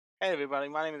Hey everybody,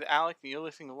 my name is Alex and you're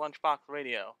listening to Lunchbox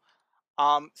Radio.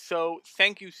 So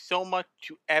thank you so much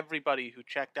to everybody who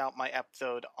checked out my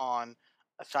episode on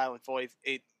A Silent Voice.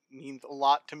 It means a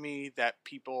lot to me that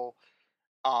people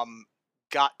um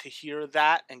got to hear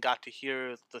that and got to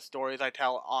hear the stories I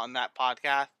tell on that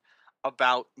podcast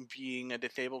about being a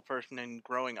disabled person and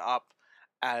growing up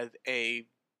as a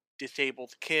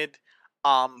disabled kid.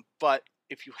 But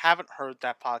if you haven't heard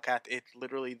that podcast, it's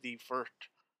literally the first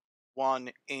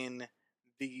one in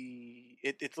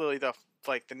it's literally the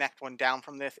next one down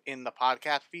from this in the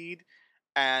podcast feed,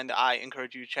 and I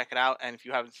encourage you to check it out. And if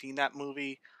you haven't seen that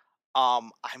movie,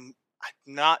 I'm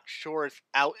not sure it's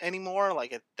out anymore,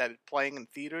 that it's playing in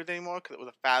theaters anymore, because it was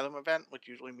a Fathom event, which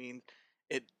usually means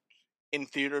it in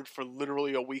theaters for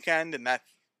literally a weekend, and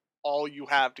that's all you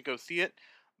have to go see it.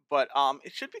 But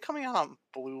it should be coming out on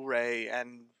Blu-ray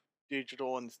and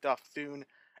digital and stuff soon,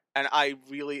 and I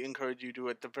really encourage you to,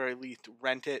 at the very least,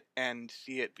 rent it and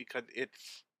see it, because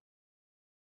it's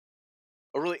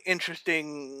a really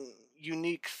interesting,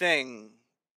 unique thing,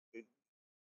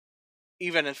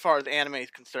 even as far as anime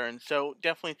is concerned. So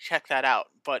definitely check that out.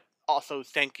 But also,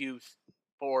 thank you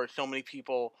for so many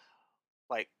people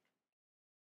like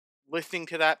listening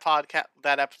to that podcast,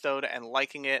 that episode, and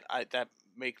liking it. That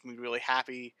makes me really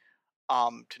happy.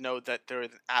 To know that there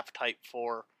is an appetite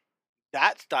for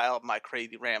that style of my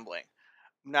crazy rambling.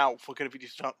 Now, we're going to be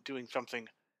doing something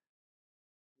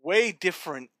way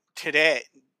different today,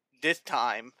 this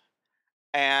time,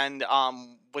 and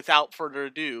without further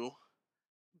ado,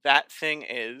 that thing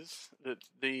is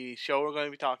the show we're going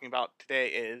to be talking about today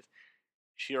is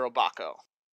Shirobako.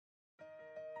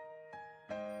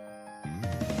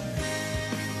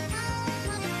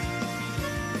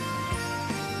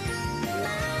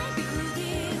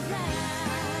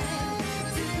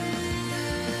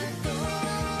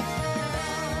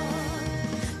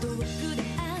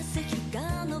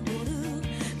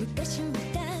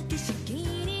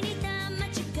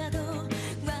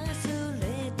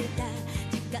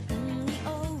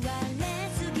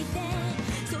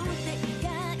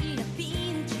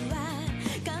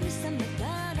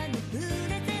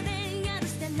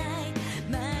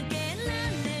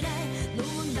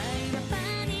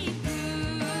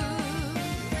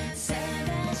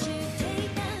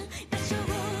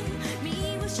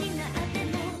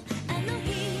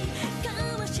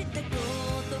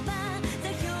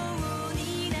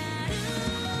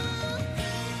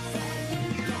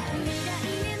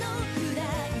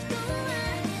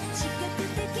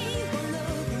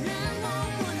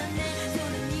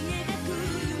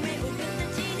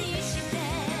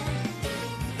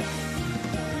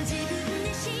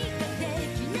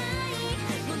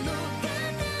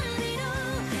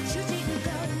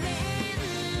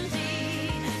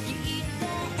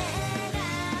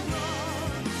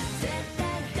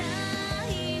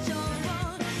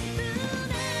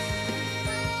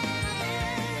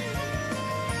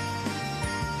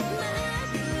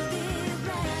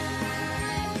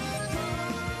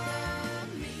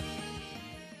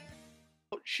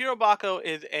 Shirobako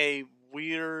is a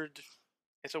weird,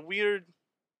 it's a weird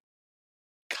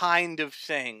kind of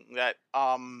thing that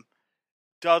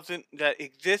doesn't that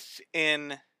exists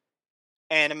in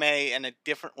anime in a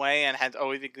different way and has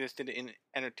always existed in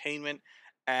entertainment,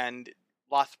 and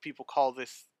lots of people call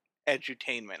this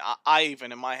edutainment. I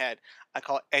even, in my head, I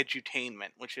call it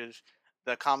edutainment, which is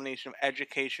the combination of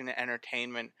education and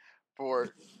entertainment for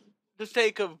the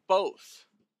sake of both.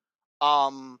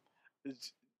 Um,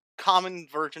 Common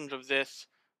versions of this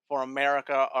for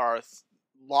America are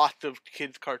lots of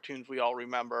kids' cartoons we all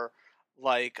remember,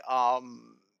 like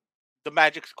the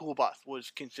Magic School Bus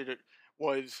was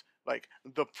like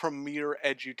the premier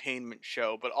edutainment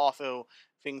show, but also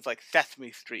things like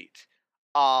Sesame Street.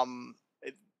 Um,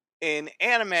 in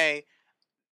anime,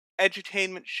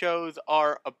 edutainment shows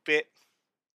are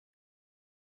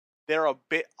they're a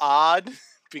bit odd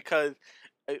because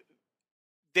uh,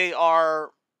 they are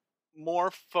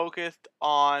more focused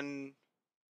on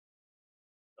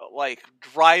like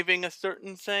driving a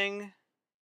certain thing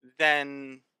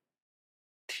than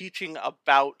teaching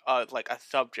about like a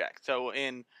subject. So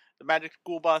in the Magic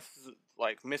School Bus,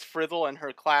 like Miss Frizzle and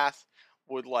her class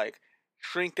would like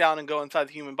shrink down and go inside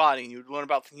the human body, and you'd learn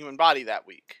about the human body that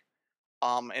week.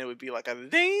 And it would be like a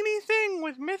zany thing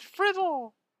with Miss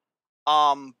Frizzle.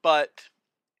 But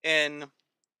in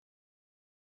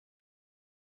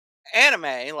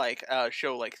anime, like a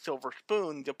show like Silver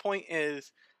Spoon, the point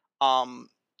is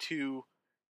to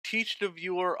teach the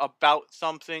viewer about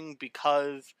something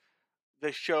because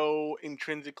the show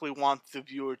intrinsically wants the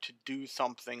viewer to do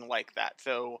something like that.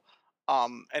 So,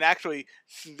 and actually,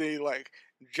 the like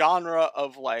genre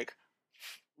of like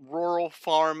rural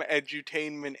farm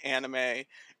edutainment anime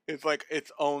is like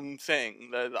its own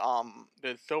thing.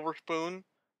 There's Silver Spoon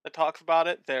that talks about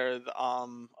it. There's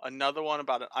another one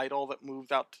about an idol that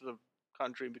moves out to the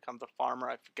country and becomes a farmer.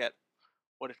 I forget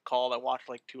what it's called. I watched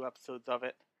like 2 episodes of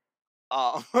it.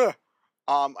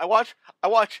 Um, I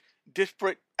watch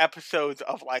disparate episodes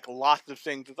of like lots of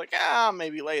things. It's like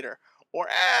maybe later or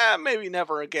maybe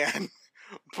never again.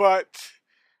 But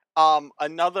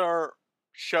another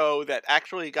show that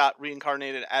actually got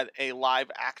reincarnated as a live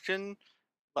action,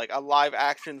 like a live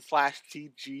action slash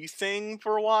CG thing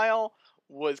for a while,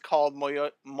 was called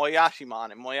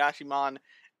Moyashiman, and Moyashiman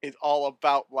is all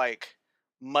about like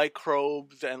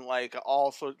microbes and like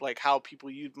also like how people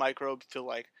use microbes to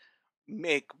like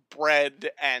make bread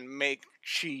and make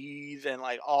cheese and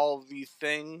like all of these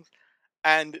things,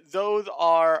 and those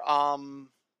are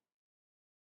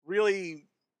really,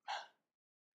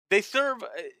 they serve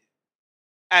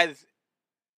as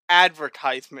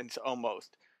advertisements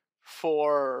almost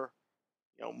for,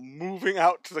 moving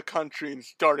out to the country and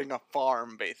starting a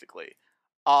farm basically.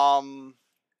 um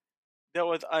there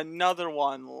was another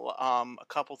one a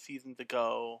couple seasons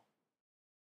ago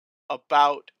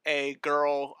about a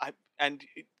girl, and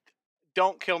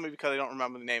don't kill me because I don't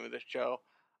remember the name of this show,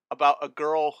 about a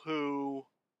girl who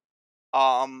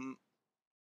um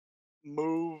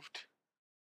moved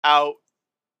out,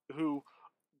 who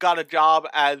got a job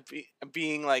as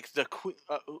being like the queen,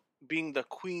 being the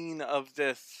queen of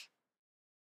this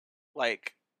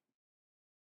like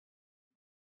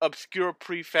obscure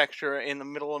prefecture in the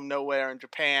middle of nowhere in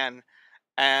Japan,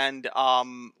 and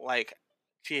like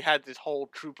she had this whole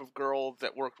troop of girls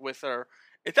that worked with her.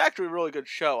 It's actually a really good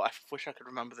show. I wish I could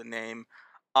remember the name.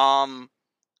 Um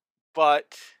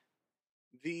but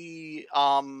the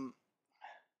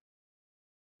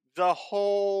the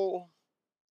whole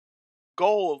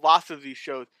goal of lots of these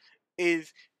shows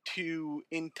is to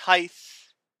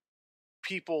entice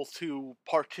people to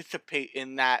participate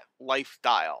in that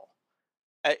lifestyle.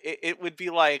 It would be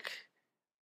like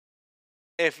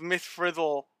if Miss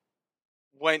Frizzle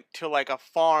went to like a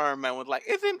farm and was like,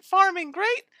 "Isn't farming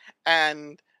great?"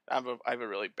 And I have a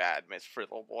really bad Miss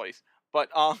Frizzle voice, but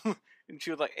and she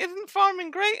was like, "Isn't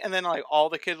farming great?" And then like all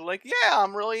the kids were like, "Yeah,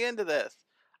 I'm really into this."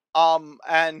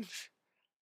 And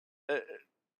uh,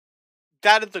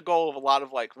 that is the goal of a lot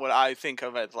of like what I think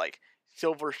of as like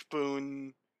silver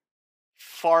spoon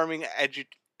farming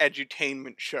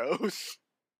edutainment shows,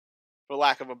 for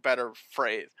lack of a better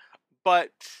phrase.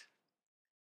 But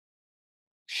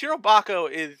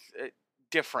Shirobako is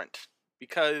different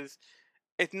because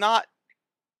it's not,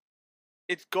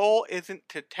 its goal isn't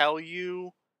to tell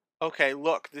you, okay,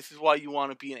 look, this is why you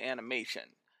want to be in animation.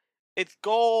 Its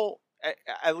goal,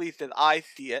 at least as I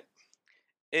see it,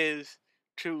 is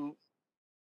to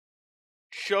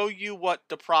show you what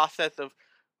the process of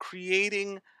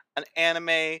creating an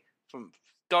anime from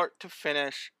start to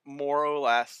finish, more or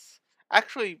less,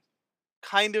 actually,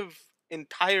 kind of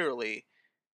entirely,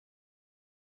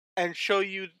 and show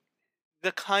you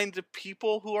the kinds of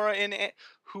people who are in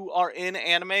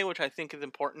anime, which I think is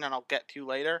important, and I'll get to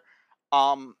later,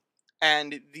 um,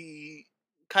 and the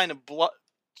kind of blood,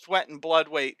 sweat, and blood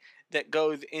weight that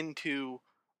goes into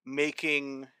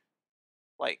making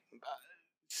like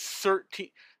 13,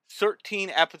 13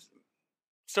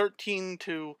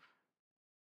 to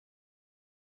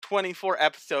 24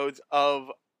 episodes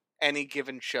of any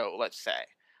given show. Let's say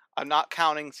I'm not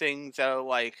counting things that are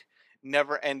like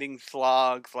never-ending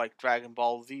slogs like Dragon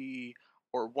Ball Z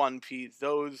or One Piece.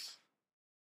 Those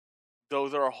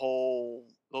are a whole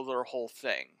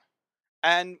thing.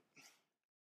 And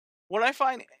what I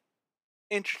find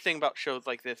interesting about shows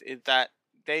like this is that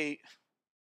they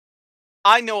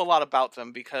I know a lot about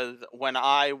them because when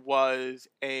I was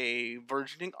a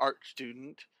burgeoning art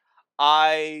student,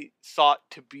 I sought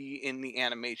to be in the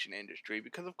animation industry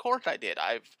because of course I did.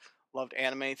 I've loved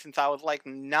anime since I was like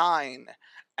 9.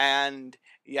 And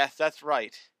yes, that's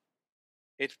right.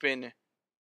 It's been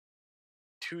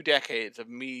 2 decades of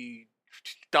me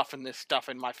stuffing this stuff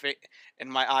in in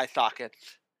my eye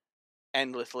sockets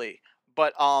endlessly.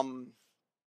 But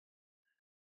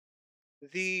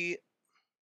the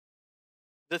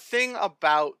the thing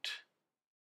about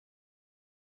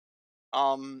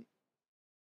um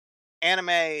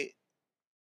anime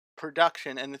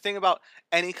production, and the thing about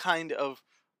any kind of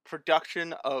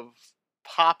production of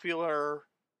popular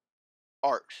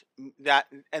art, that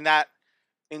and that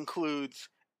includes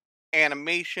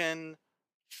animation,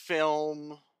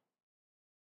 film,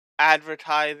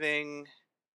 advertising,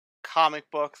 comic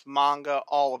books, manga,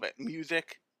 all of it,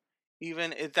 music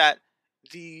even, is that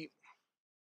the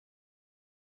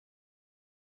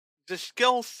the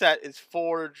skill set is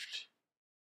forged.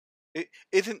 It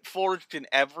isn't forged in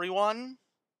everyone,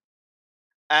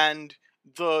 and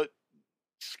the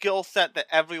skill set that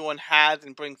everyone has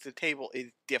and brings to the table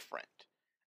is different.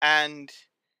 And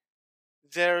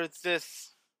there's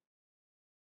this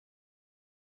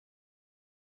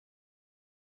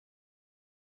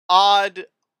odd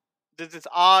there's this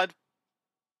odd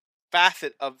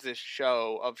facet of this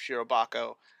show of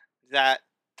Shirobako that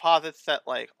posits that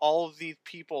like all of these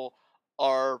people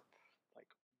are like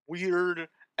weird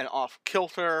and off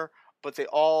kilter, but they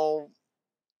all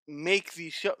make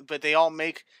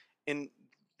in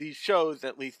these shows,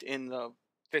 at least in the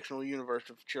fictional universe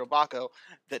of Shirobako,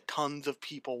 that tons of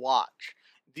people watch.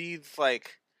 These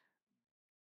like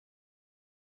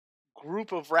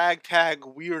group of ragtag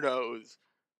weirdos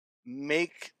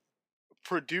make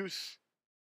produce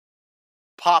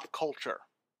pop culture,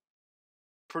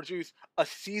 produce a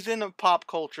season of pop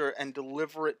culture and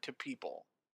deliver it to people.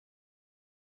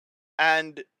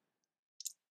 And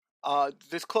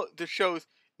this show's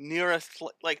nearest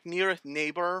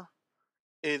neighbor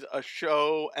is a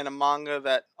show and a manga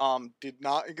that did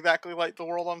not exactly light the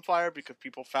world on fire because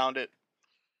people found it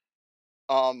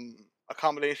a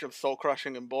combination of soul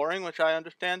crushing and boring, which I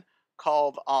understand.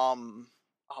 Called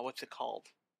what's it called?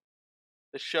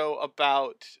 The show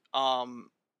about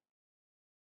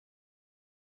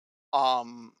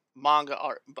manga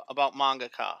art about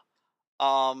mangaka.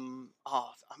 I'm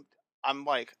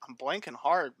blanking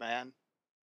hard, man.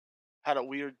 Had a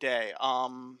weird day.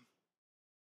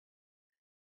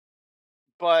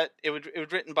 But it was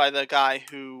written by the guy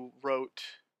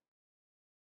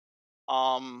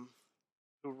um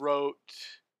who wrote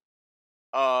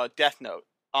Death Note.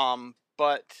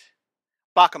 But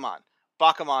Bakuman.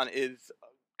 Bakuman is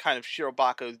kind of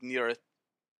Shirobako's nearest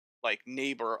like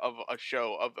neighbor of a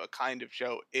show of a kind of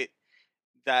show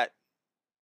that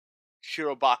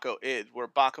Shirobako is, where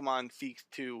Bakuman seeks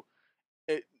to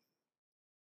it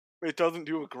it doesn't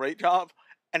do a great job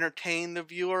entertain the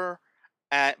viewer,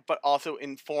 but also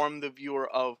inform the viewer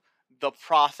of the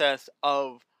process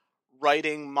of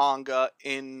writing manga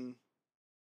in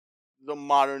the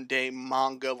modern day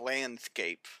manga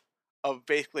landscape, of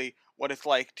basically what it's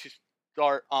like to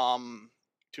start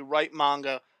to write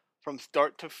manga from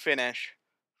start to finish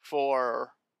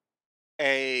for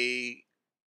a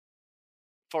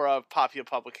a popular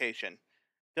publication.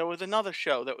 There was another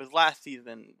show that was last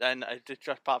season, and it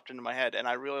just popped into my head, and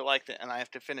I really liked it, and I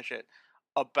have to finish it.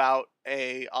 About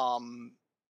a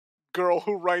girl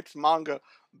who writes manga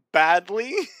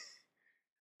badly,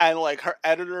 and like her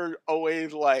editor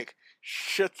always like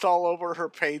shits all over her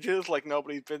pages like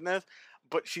nobody's business,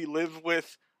 but she lives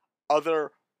with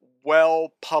other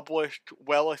well published,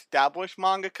 well established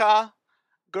mangaka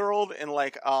girls in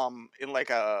like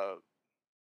a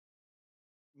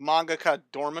mangaka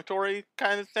dormitory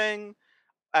kind of thing.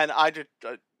 And I just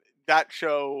that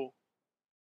show,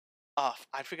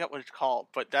 I forget what it's called,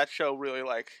 but that show really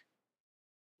like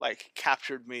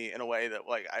captured me in a way that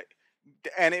like I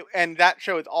and that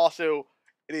show is also,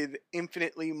 it is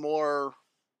infinitely more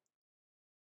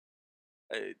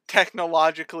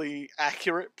technologically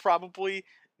accurate probably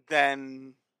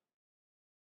than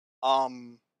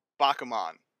um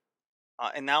Bakuman.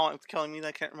 And now it's killing me that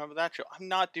I can't remember that show. I'm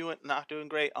not doing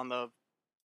great on the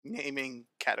naming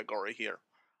category here.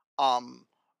 Um,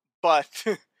 but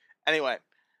anyway,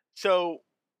 so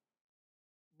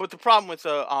but the problem with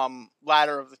the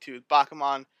latter of the two,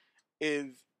 Bakuman,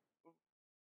 is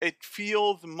it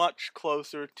feels much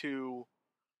closer to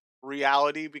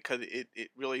reality because it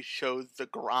really shows the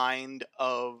grind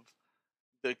of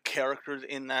the characters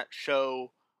in that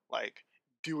show, like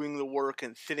doing the work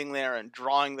and sitting there and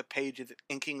drawing the pages and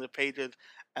inking the pages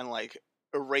and like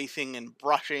erasing and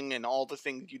brushing and all the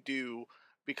things you do,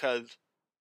 because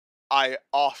I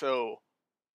also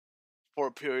for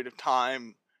a period of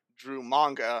time drew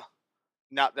manga,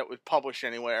 not that was published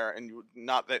anywhere and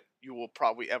not that you will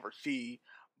probably ever see,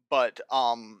 but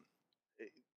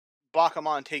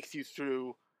Bakuman takes you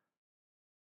through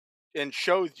and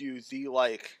shows you the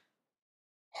like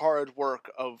hard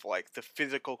work of like the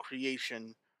physical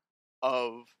creation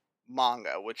of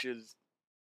manga, which is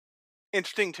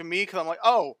interesting to me because I'm like,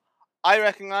 oh, I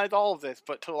recognize all of this,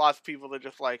 but to lots of people they're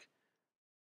just like,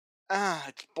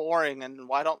 it's boring, and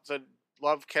why don't the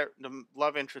love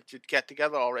interest just get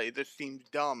together already? This seems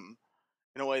dumb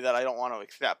in a way that I don't want to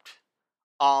accept.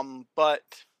 But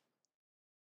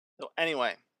so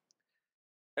anyway,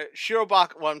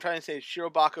 Shirobako. What I'm trying to say is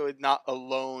Shirobako is not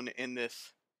alone in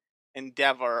this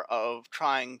endeavor of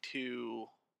trying to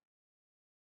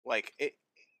like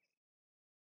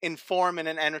inform in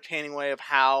an entertaining way of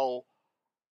how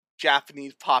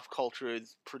Japanese pop culture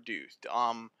is produced.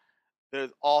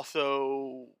 There's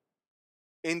also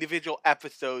individual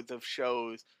episodes of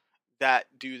shows that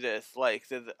do this. Like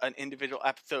there's an individual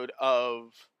episode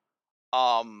of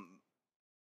um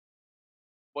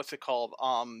what's it called?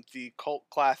 The cult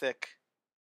classic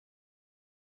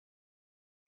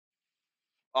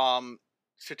um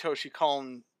Satoshi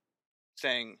Kon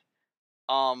thing.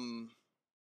 Um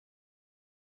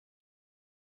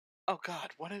oh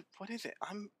god, what is it?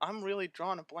 I'm really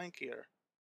drawing a blank here.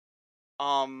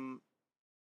 Um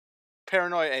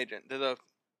Paranoia Agent. There's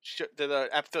an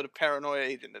episode of Paranoia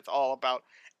Agent that's all about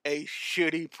a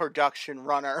shitty production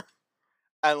runner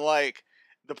and like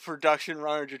the production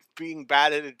runner just being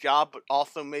bad at a job, but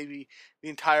also maybe the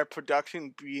entire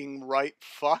production being right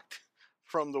fucked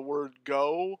from the word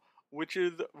go, which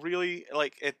is really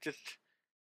like it just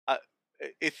uh,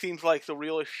 it seems like the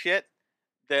realest shit.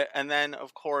 There, and then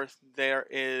of course there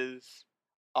is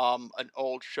an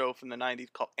old show from the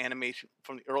 90s called Animation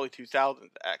from the early 2000s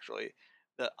actually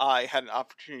that I had an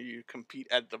opportunity to compete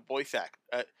as the voice act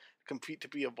compete to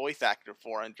be a voice actor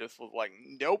for and just was like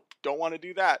nope, don't want to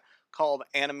do that, called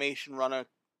Animation Runner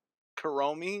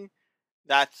Kuromi.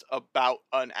 That's about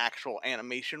an actual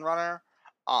animation runner.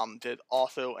 There's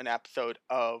also an episode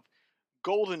of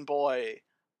Golden Boy,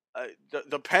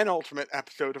 the penultimate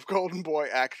episode of Golden Boy,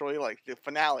 actually, like the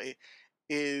finale,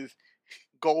 is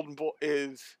Golden Boy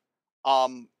is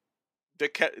um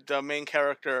the main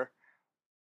character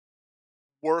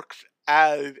works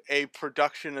as a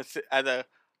as a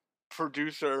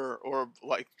producer or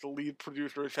like the lead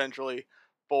producer essentially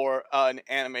for an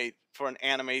anime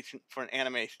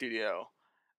studio,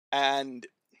 and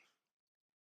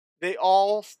they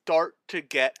all start to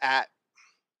get at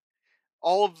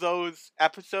all of those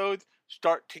episodes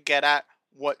start to get at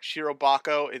what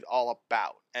Shirobako is all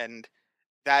about, and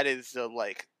that is the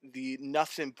like the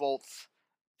nuts and bolts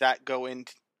that go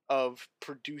into of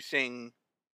producing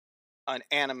an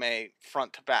anime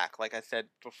front to back, like I said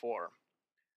before.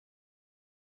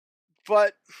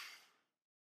 But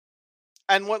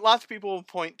and what lots of people will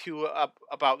point to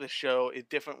about this show is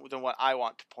different than what I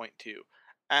want to point to,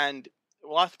 and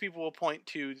lots of people will point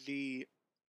to the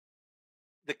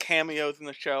cameos in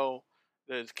the show.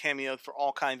 There's cameos for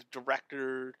all kinds of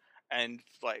directors and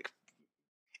like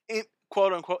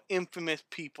quote unquote infamous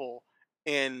people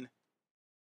in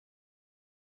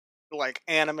like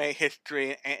anime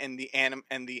history and the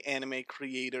anime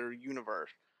creator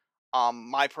universe.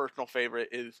 My personal favorite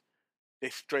is they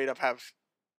straight up have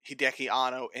Hideki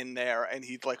Anno in there, and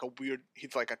he's like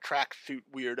a tracksuit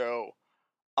weirdo,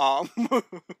 um,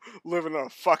 living in a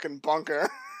fucking bunker.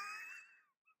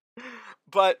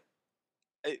 But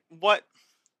what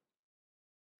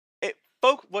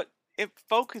what it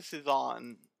focuses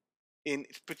on in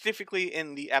specifically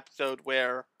in the episode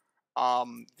where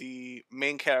the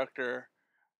main character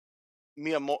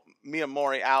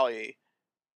Miyamori Ali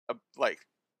like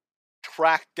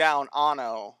tracked down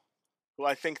Ano, who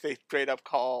I think they straight up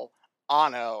call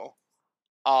Ano,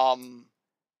 um,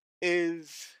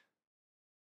 is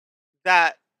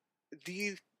that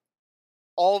these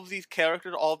all of these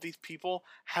characters, all of these people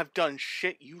have done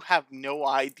shit you have no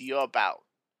idea about.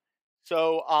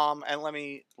 So, and let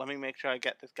me make sure I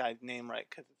get this guy's name right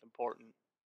because it's important.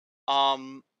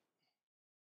 Um,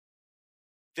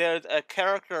 there's a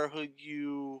character who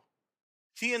you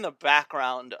see in the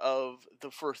background of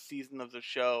the first season of the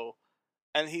show,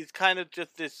 and he's kind of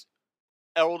just this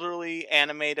elderly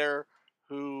animator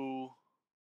who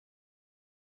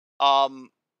um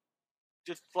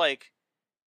just like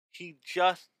he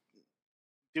just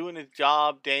doing his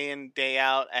job day in day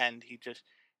out, and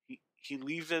he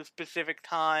leaves at a specific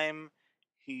time.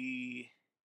 He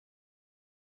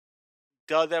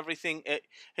does everything.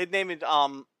 His name is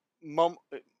um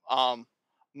Momose,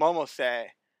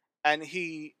 and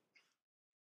he's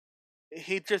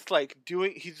just like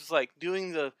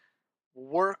doing the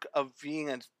work of being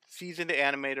a seasoned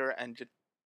animator and just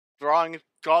draws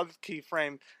his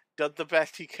keyframe, does the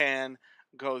best he can,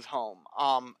 goes home.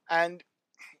 And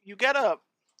you get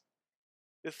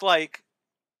this like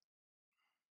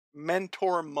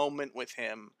mentor moment with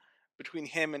him between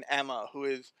him and Emma, who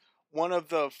is one of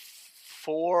the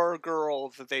four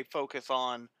girls that they focus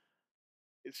on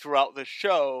throughout the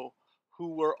show,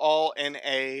 who were all in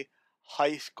a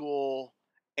high school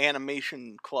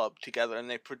animation club together, and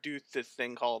they produced this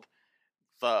thing called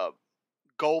the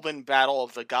Golden Battle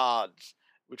of the Gods,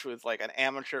 which was like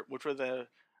which was a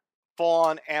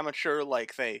full-on amateur.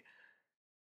 Like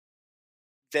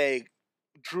they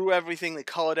drew everything, they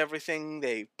colored everything,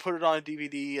 they put it on a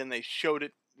DVD, and they showed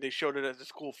it. They showed it at the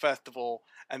school festival,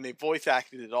 and they voice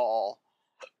acted it all.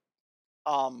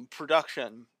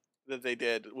 production that they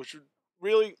did, which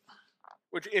really,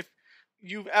 which if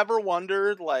you've ever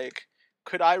wondered, like,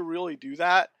 could I really do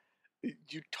that?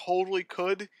 You totally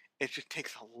could. It just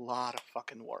takes a lot of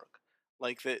fucking work.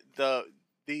 Like the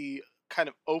kind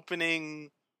of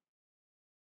opening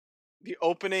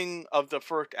of the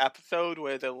first episode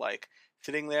where they're like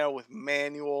sitting there with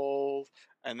manuals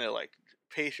and they're like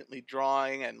patiently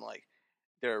drawing and like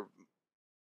they're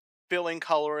filling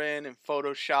color in and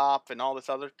Photoshop and all this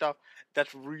other stuff.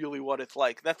 That's really what it's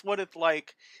like. That's what it's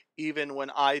like even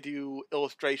when I do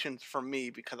illustrations for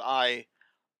me, because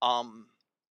um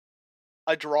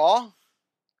I draw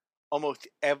almost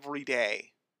every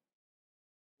day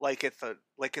like it's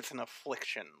an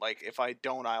affliction. Like if I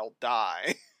don't, I'll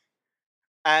die.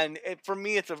 And for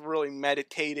me, it's a really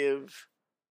meditative,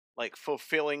 like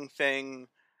fulfilling thing.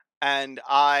 And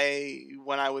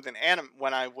when I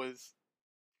was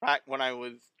when I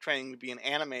was training to be an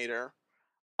animator,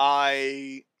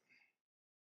 I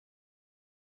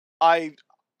I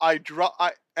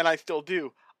and I still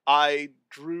do. I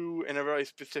drew in a very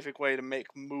specific way to make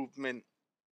movement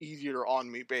easier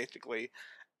on me, basically.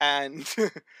 And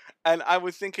and I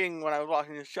was thinking when I was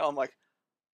watching the show, I'm like,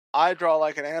 I draw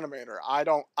like an animator.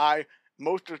 I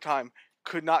most of the time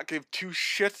could not give two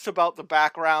shits about the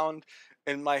background.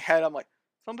 In my head, I'm like,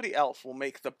 somebody else will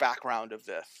make the background of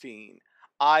this scene.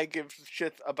 I give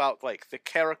shits about like the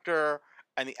character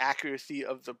and the accuracy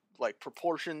of the like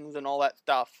proportions and all that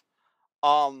stuff.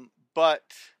 But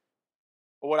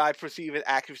what I perceive as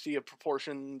accuracy of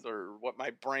proportions, or what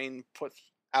my brain puts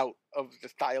out of the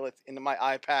stylus into my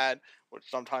iPad, which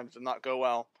sometimes does not go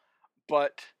well.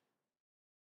 But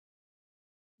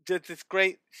there's this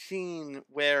great scene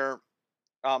where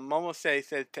Momose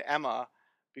says to Emma,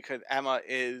 because Emma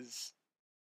is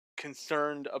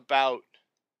concerned about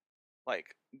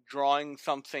like drawing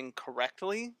something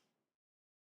correctly.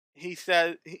 He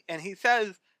says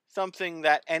something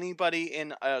that anybody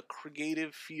in a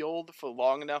creative field for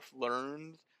long enough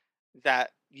learns,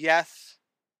 that yes,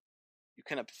 you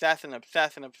can obsess and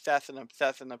obsess and obsess and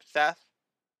obsess and obsess,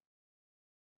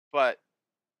 but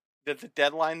there's a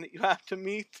deadline that you have to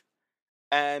meet,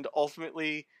 and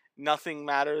ultimately nothing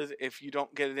matters if you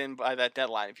don't get it in by that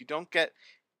deadline. If you don't get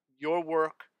your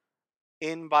work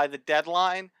in by the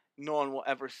deadline, no one will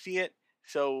ever see it,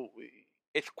 so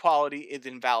its quality is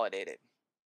invalidated.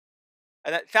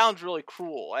 And that sounds really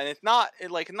cruel, and it's not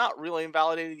really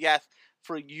invalidated. Yes,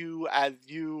 for you as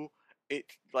you,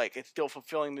 it's still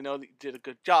fulfilling to know that you did a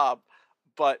good job,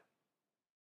 but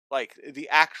like the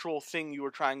actual thing you were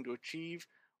trying to achieve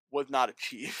was not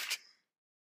achieved.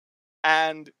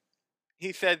 And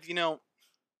he said,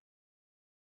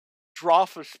 draw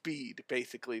for speed,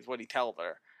 basically, is what he tells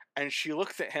her. And she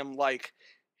looks at him like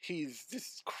he's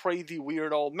this crazy,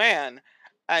 weird old man.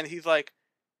 And he's like,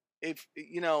 if,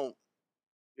 eh,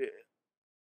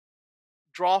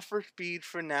 draw for speed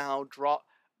for now,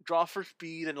 draw for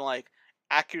speed and like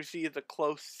accuracy is a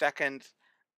close second,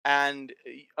 and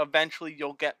eventually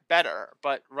you'll get better.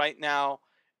 But right now,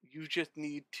 you just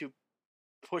need to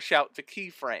push out the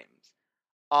keyframes.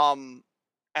 Um,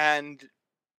 and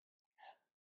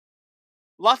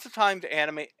lots of times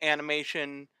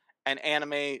animation and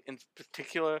anime in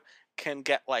particular can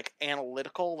get like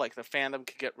analytical, like the fandom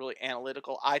can get really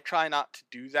analytical. I try not to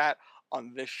do that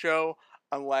on this show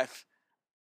unless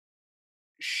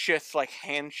shit's like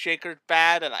handshaker's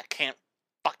bad and I can't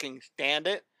fucking stand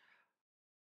it,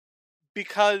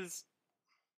 because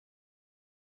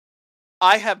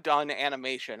I have done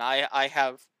animation. I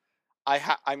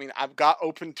mean, I've got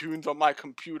open tunes on my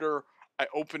computer. I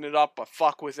open it up, I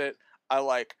fuck with it. I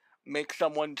like make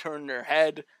someone turn their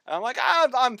head, and I'm like,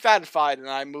 I'm satisfied, and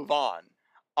I move on.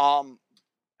 Um,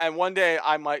 and one day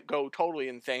I might go totally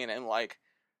insane and like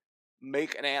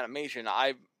make an animation.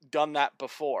 I've done that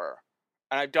before,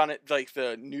 and I've done it like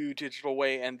the new digital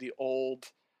way and the old.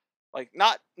 Like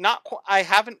I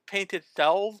haven't painted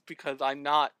cells because I'm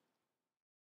not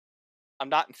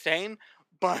insane,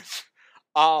 but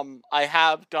I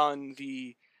have done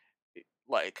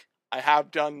I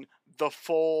have done the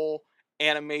full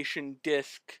animation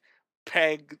disc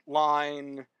peg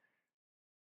line,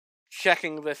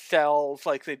 checking the cells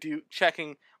like they do,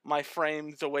 checking my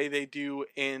frames the way they do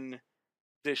in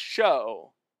this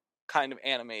show kind of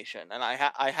animation. And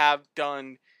I have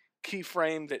done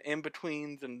keyframes and in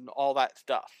betweens and all that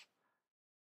stuff.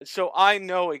 So I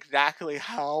know exactly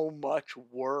how much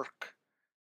work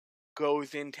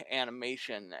goes into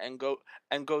animation and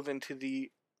goes into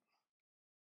the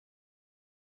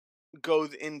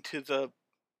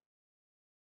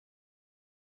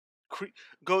cre-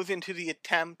 goes into the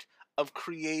attempt of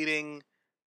creating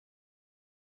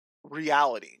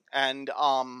reality. And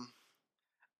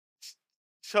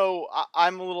so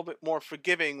I'm a little bit more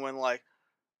forgiving when like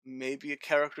maybe a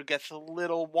character gets a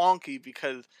little wonky,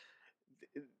 because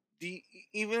the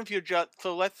even if you're just,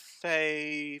 so let's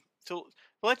say, so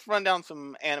let's run down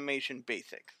some animation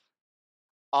basics.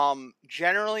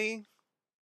 Generally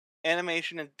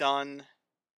animation is done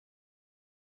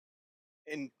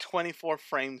in 24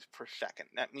 frames per second.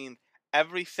 That means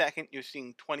every second you're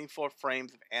seeing 24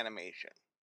 frames of animation.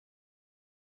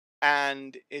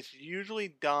 And it's usually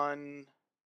done,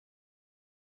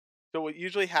 so what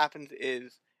usually happens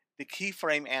is the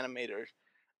keyframe animators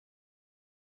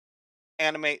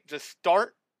animate the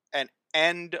start and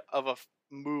end of a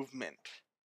movement,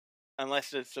 unless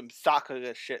there's some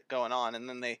Sakura shit going on, and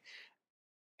then they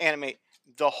animate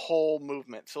the whole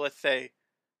movement. So let's say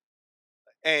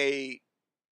a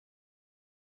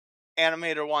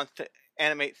animator wants to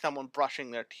animate someone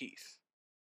brushing their teeth,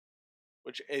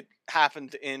 which it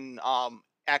happens in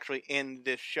actually in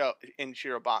this show in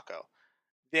Shirobako.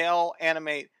 They'll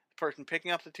animate the person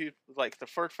picking up the tooth, like the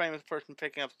first frame is the person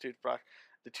picking up the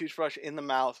toothbrush in the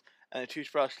mouth, and the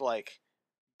toothbrush like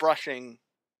brushing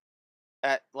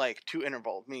at like two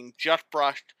intervals, meaning just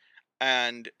brushed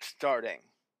and starting.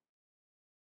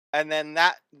 And then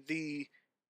that the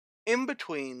in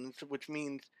betweens,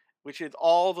 which is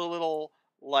all the little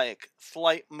like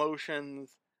slight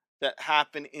motions that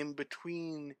happen in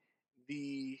between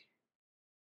the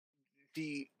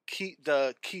the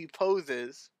key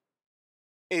poses,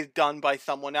 is done by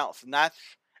someone else. And that's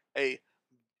a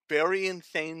very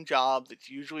insane job that's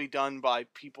usually done by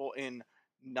people in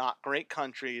not great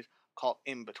countries called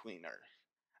in-betweeners.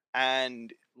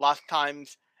 And lots of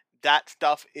times that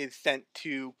stuff is sent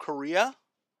to Korea,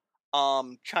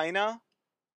 China,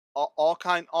 all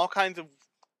kinds of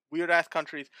weird ass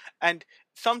countries, and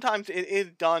sometimes it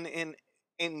is done in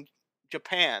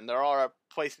Japan. There are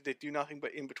places that do nothing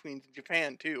but in betweens in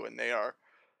Japan too, and they are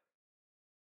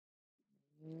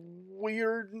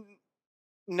weird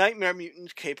nightmare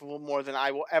mutants capable more than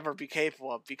I will ever be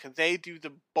capable of, because they do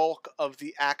the bulk of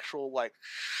the actual like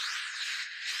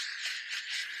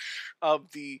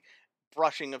of the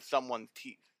brushing of someone's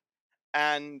teeth.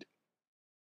 And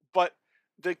but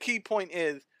the key point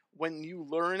is, when you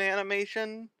learn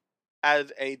animation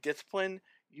as a discipline,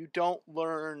 you don't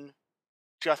learn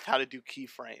just how to do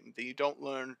keyframes. You don't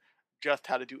learn just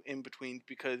how to do in betweens,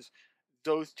 because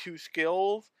those two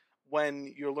skills,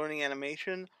 when you're learning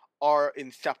animation, are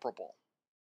inseparable.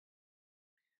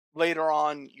 Later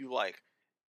on,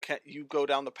 you go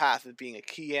down the path of being a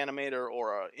key animator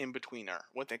or an in-betweener.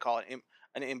 What they call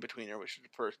an in-betweener, which is the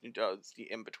person who does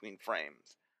the in-between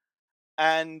frames.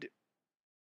 And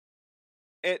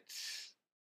it's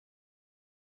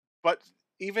but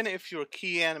even if you're a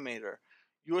key animator,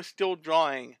 you're still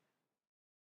drawing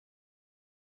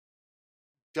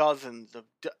dozens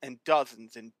and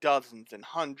dozens and dozens and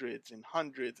hundreds and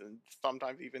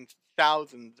sometimes even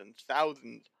thousands and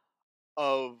thousands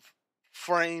of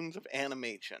frames of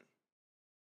animation.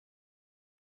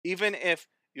 Even if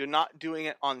you're not doing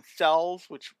it on cells,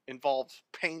 which involves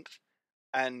paint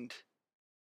and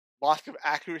lots of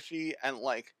accuracy, and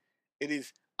like it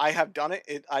is, I've done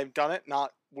it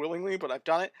not willingly, but I've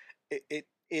done it. It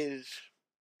is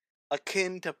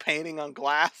akin to painting on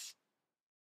glass.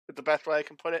 Is the best way I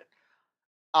can put it.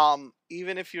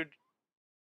 Even if you're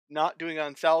not doing it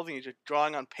on cells and you're just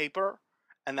drawing on paper,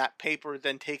 and that paper is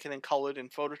then taken and colored in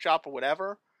Photoshop or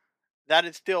whatever, that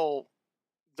is still,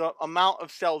 the amount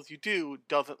of cells you do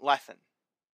doesn't lessen.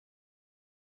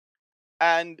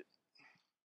 And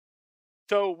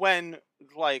so when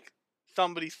like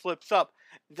somebody slips up,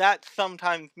 that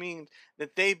sometimes means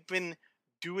that they've been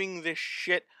doing this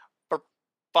shit for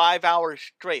 5 hours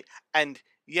straight. And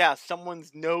yeah,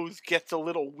 someone's nose gets a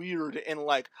little weird in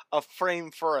like a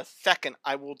frame for a second,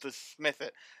 I will dismiss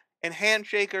it. In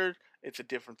Handshakers, it's a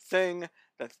different thing.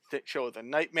 That shows a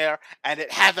nightmare, and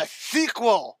it has a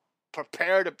sequel.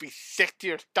 Prepare to be sick to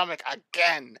your stomach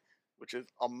again, which is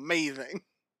amazing.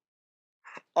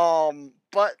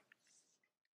 But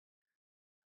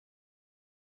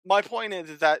my point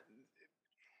is that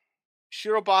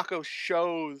Shirobako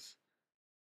shows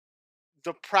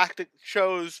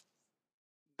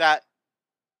that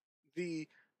the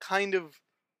kind of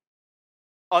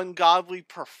ungodly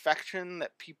perfection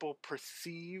that people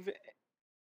perceive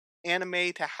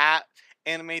anime to have,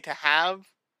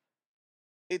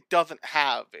 it doesn't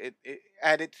have. It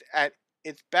at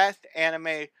its best,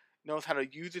 anime knows how to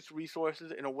use its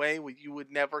resources in a way where you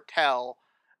would never tell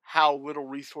how little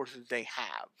resources they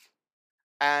have.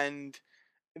 And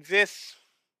this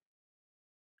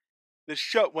the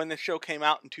show when the show came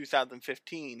out in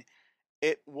 2015,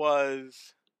 it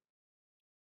was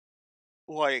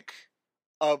like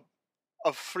a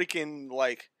a freaking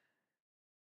like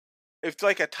it's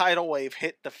like a tidal wave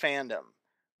hit the fandom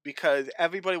because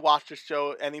everybody watched the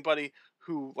show. Anybody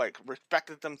who like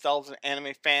respected themselves an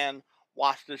anime fan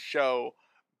watched the show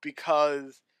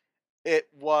because it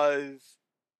was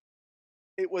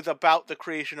it was about the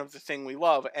creation of the thing we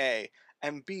love, A,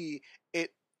 and B,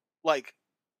 it like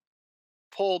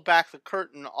pulled back the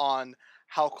curtain on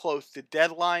how close the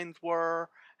deadlines were,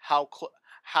 how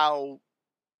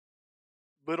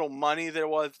little money there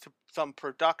was to some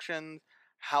productions,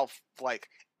 how like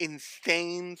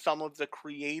insane some of the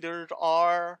creators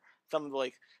are, some of the,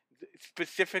 like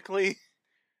specifically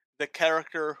the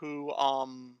character who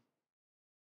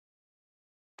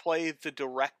plays the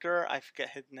director, I forget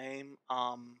his name.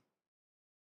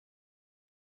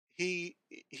 He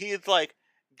he is like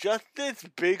just this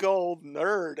big old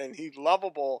nerd and he's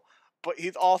lovable, but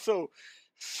he's also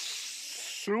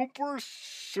super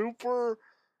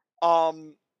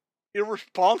um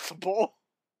irresponsible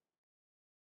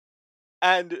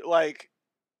and like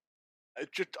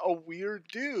just a weird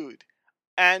dude.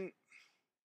 And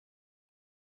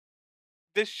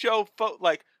this show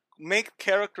like makes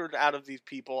characters out of these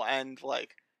people and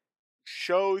like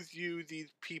shows you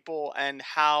these people and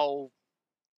how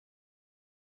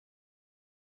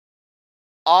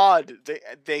odd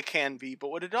they can be. But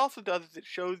what it also does is it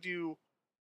shows you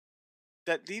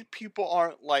that these people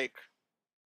aren't like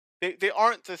they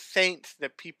aren't the saints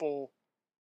that people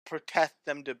protest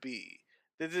them to be.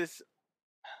 There's this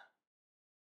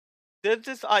there's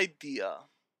this idea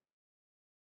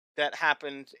that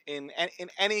happens in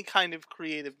any kind of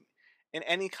creative in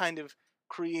any kind of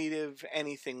creative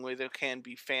anything where there can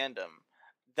be fandom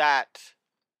that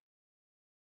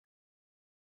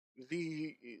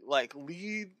the like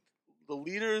lead the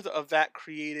leaders of that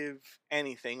creative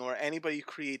anything or anybody who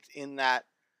creates in that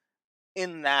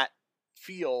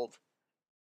field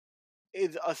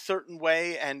is a certain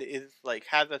way and is like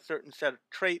has a certain set of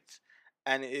traits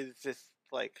and is this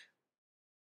like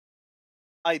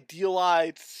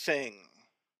idealized thing.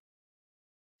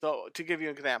 So to give you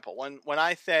an example, when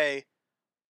I say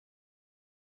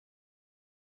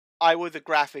I was a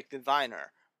graphic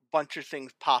designer, a bunch of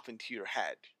things pop into your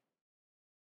head.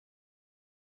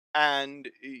 And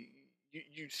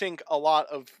you think a lot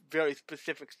of very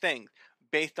specific things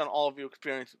based on all of your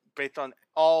experience, based on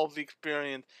all of the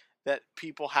experience that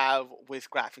people have with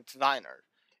graphic designers.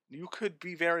 You could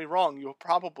be very wrong. You're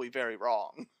probably very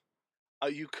wrong.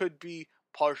 You could be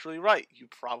partially right. You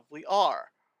probably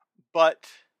are. But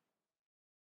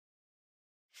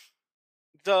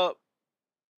the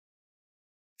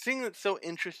thing that's so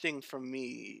interesting for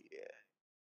me,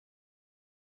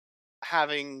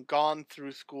 having gone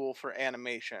through school for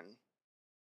animation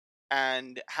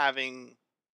and having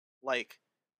like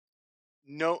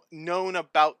known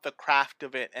about the craft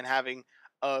of it and having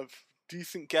a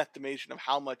decent guesstimation of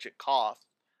how much it costs,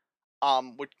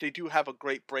 which they do have a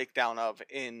great breakdown of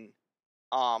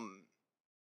um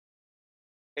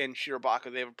in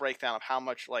Shirobako. They have a breakdown of how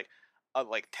much like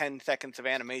 10 seconds of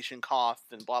animation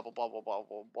costs and blah blah blah blah blah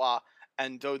blah blah,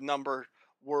 and those numbers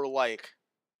were like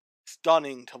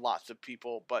stunning to lots of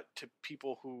people, but to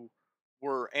people who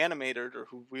were animators or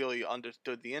who really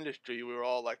understood the industry, we were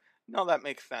all like, no, that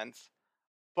makes sense.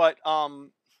 But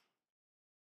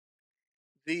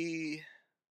the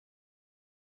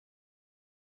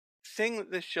thing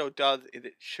that this show does is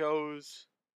it shows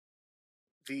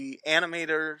the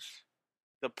animators,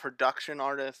 the production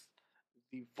artists,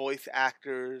 the voice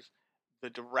actors, the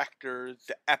directors,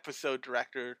 the episode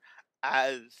directors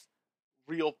as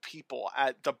real people.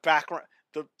 At the background,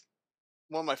 the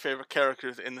one of my favorite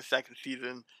characters in the second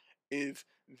season is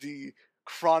the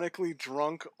chronically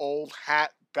drunk old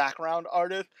hat background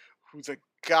artist who's a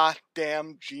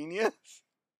goddamn genius.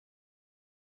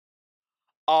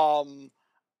 Um,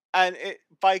 and it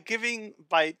by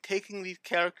taking these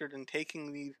characters and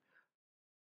taking these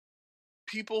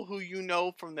people who you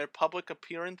know from their public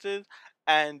appearances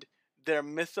and their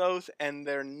mythos and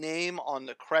their name on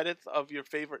the credits of your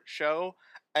favorite show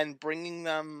and bringing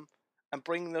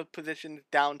those positions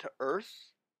down to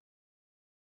earth,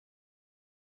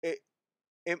 it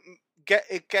it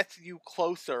it gets you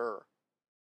closer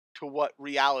to what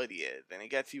reality is, and it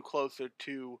gets you closer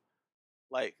to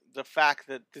like the fact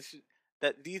that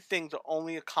that these things are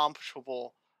only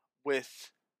accomplishable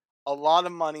with a lot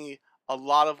of money, a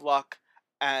lot of luck,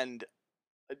 and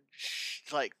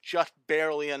like just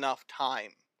barely enough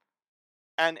time.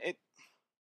 And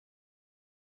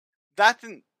that's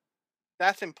in,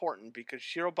 that's important because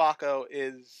Shirobako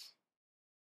is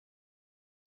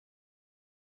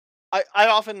I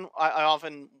often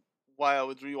while I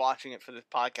was rewatching it for this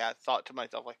podcast thought to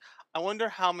myself like, I wonder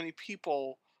how many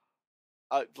people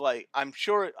like I'm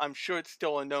sure it's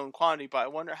still a known quantity, but I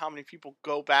wonder how many people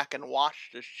go back and watch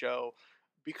this show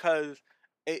because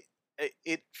it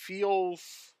it feels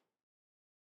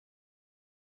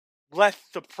less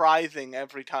surprising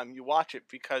every time you watch it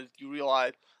because you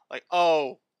realize like,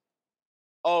 oh,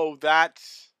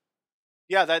 that's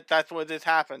yeah, that's where this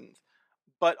happens.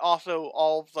 But also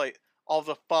all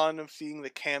the fun of seeing the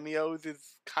cameos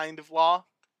is kind of lost.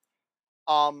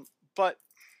 But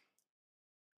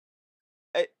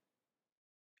it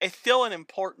it's still an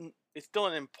important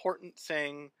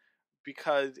thing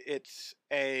because it's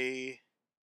a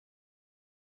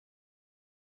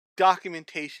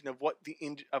documentation of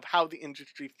of how the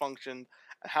industry functions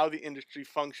and how the industry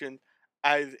functions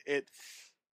as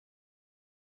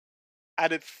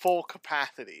at its full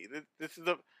capacity.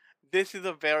 This is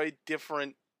a very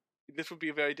different. This would be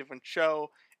a very different show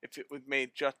if it was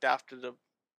made just after the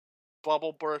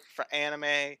bubble burst for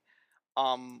anime.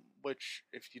 Which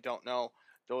if you don't know,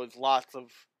 there was lots of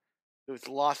there was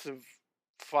lots of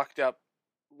fucked up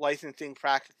licensing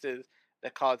practices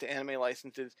that caused anime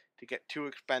licenses to get too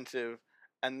expensive,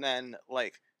 and then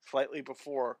like slightly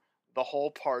before the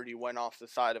whole party went off the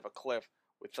side of a cliff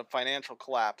with the financial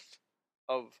collapse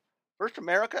of first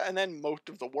America and then most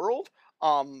of the world.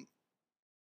 Um,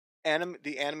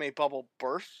 the anime bubble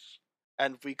bursts,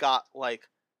 and we got like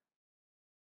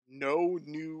no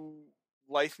new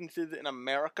licenses in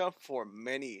America for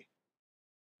many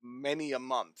a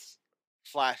months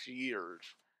slash years,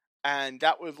 and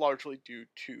that was largely due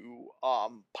to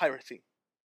piracy,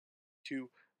 to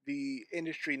the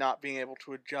industry not being able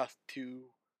to adjust to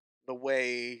the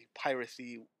way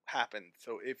piracy happens.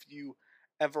 So if you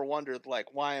ever wondered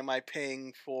like, why am I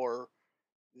paying for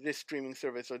this streaming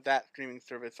service or that streaming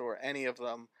service or any of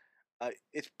them,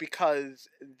 it's because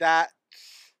that's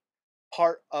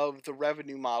part of the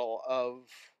revenue model of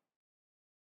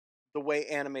the way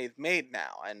anime is made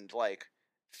now, and like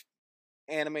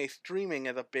anime streaming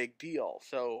is a big deal.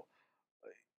 So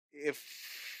if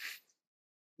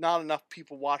not enough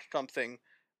people watch something,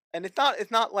 and it's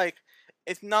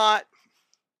not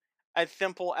as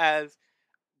simple as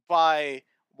by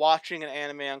watching an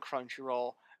anime on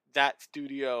Crunchyroll, that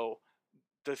studio,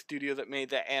 the studio that made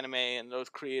the anime and those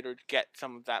creators get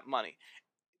some of that money.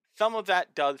 Some of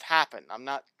that does happen. I'm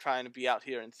not trying to be out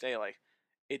here and say like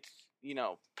it's,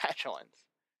 petulance.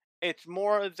 It's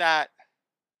more that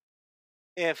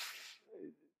if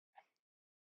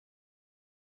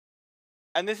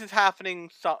and this is happening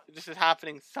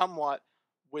somewhat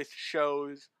with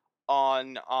shows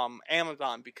on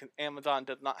Amazon, because Amazon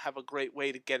does not have a great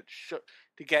way to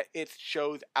to get its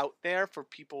shows out there for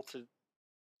people to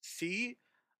see,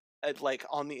 like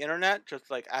on the internet, just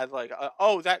like as like,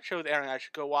 oh, that show's airing, I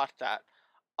should go watch that.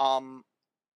 um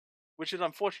which is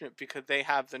unfortunate because they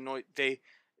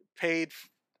paid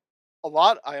a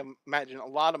lot, I imagine, a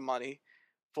lot of money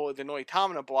for the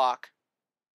Noitamina block.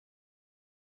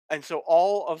 And so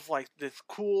all of like this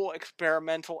cool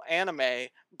experimental anime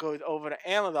goes over to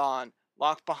Amazon,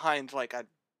 locked behind like a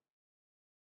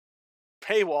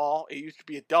paywall. It used to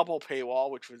be a double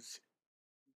paywall, which was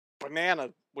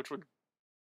banana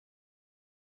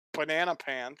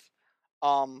pants.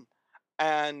 Um,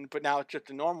 but now it's just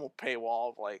a normal paywall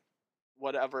of like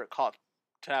whatever it costs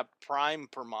to have Prime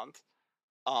per month.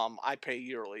 I pay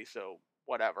yearly, so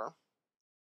whatever.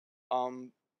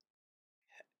 Um,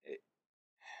 it,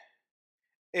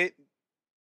 it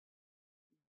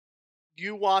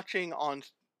you watching on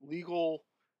legal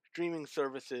streaming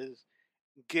services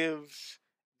gives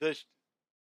the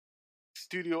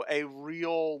studio a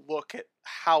real look at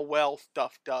how well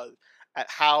stuff does, at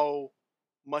how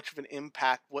much of an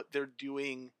impact what they're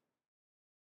doing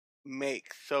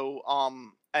makes. So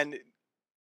and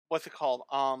what's it called?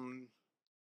 And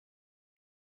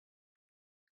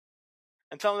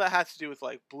some of that has to do with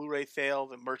like Blu-ray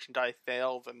sales and merchandise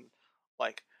sales, and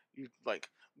like you like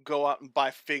go out and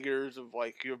buy figures of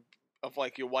like your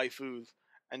waifus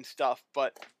and stuff.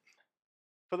 But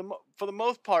for the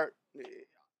most part,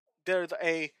 there's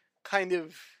a kind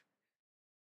of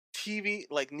TV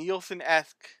like Nielsen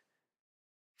esque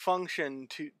function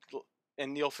to,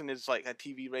 and Nielsen is like a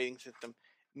TV rating system.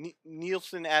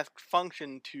 Nielsen esque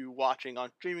function to watching on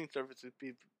streaming services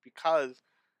because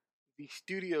the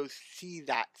studios see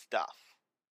that stuff,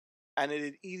 and it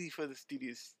is easy for the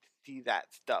studios to see that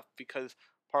stuff because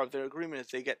part of their agreement is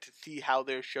they get to see how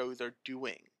their shows are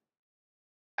doing,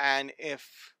 and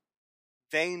if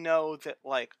they know that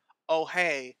like, oh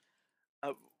hey,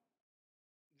 uh,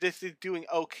 this is doing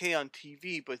okay on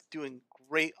TV, but it's doing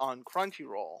great on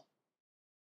Crunchyroll,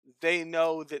 they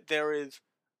know that there is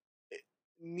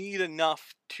need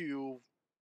enough to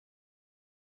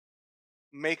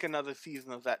make another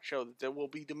season of that show, that there will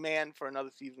be demand for another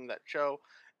season of that show,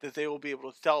 that they will be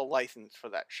able to sell a license for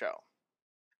that show,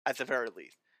 at the very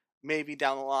least. Maybe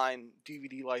down the line,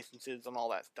 DVD licenses and all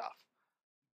that stuff.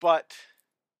 But,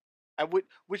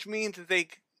 which means that they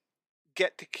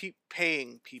get to keep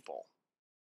paying people.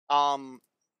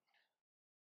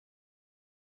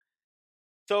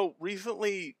 So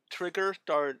recently, Trigger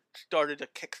started a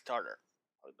Kickstarter.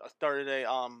 Started a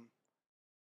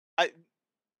I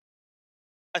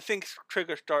I think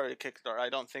Trigger started a Kickstarter. I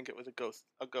don't think it was a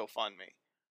GoFundMe.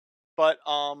 But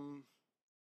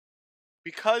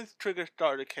because Trigger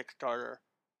started a Kickstarter,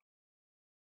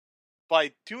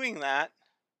 by doing that,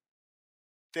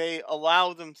 they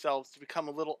allow themselves to become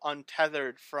a little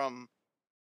untethered from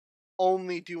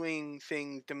only doing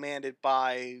things demanded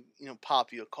by,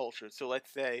 popular culture. So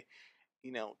let's say,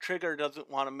 Trigger doesn't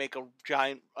want to make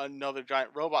another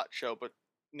giant robot show, but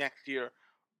next year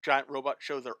giant robot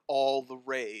shows are all the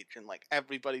rage and like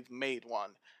everybody's made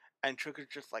one. And Trigger's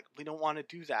just like, we don't want to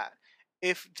do that.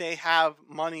 If they have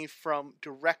money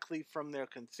directly from their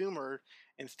consumers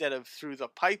instead of through the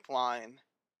pipeline,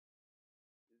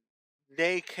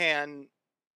 they can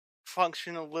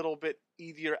function a little bit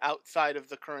easier outside of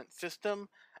the current system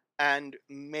and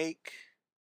make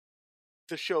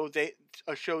a show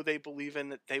they believe in,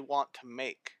 that they want to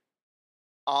make.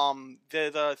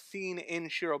 There's a scene in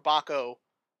Shirobako.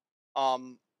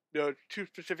 There are two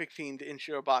specific scenes in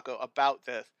Shirobako about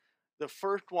this. The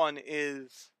first one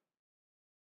is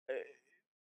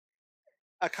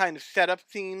a kind of setup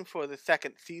scene for the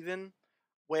second season,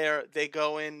 where they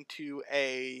go into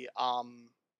a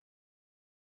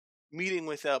meeting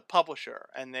with a publisher,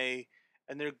 and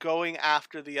they're going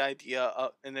after the idea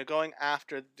of, and they're going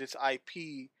after this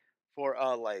IP for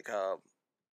a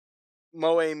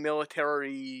Moe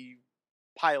military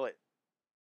pilot,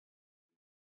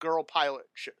 girl pilot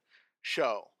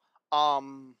show.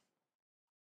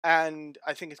 And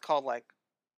I think it's called like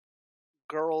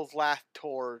Girls Last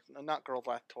Tour, not Girls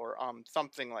Last Tour,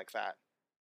 something like that.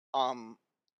 Um,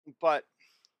 but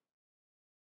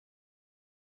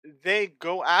they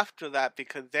go after that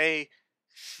because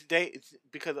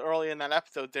because early in that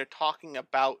episode they're talking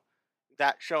about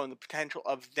that show and the potential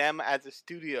of them as a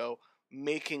studio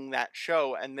making that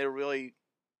show, and they're really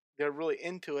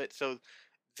into it. So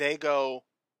they go,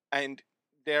 and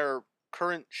their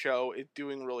current show is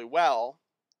doing really well,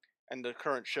 and the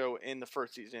current show in the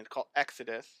first season is called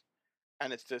Exodus,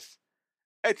 and it's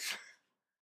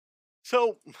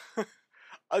so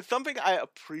something I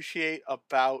appreciate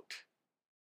about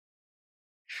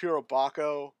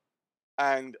Shirobako,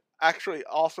 and actually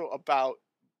also about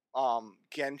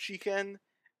Genshiken,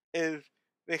 is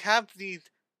they have these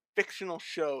fictional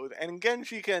shows, and in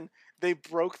Genshiken they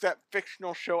broke that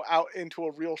fictional show out into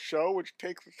a real show, which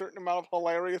takes a certain amount of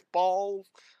hilarious balls.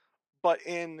 But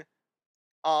in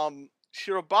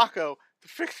Shirobako, the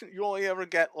fiction, you only ever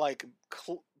get like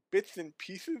bits and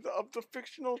pieces of the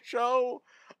fictional show.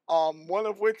 One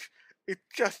of which is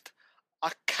just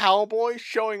a cowboy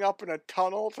showing up in a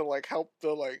tunnel to like help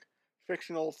the like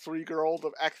fictional three girls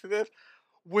of Exodus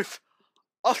with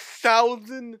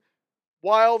 1,000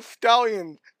 wild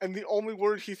stallions, and the only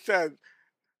word he says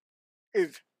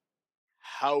is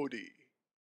howdy.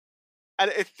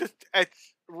 And it's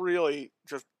really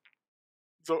just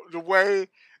the way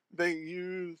they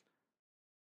use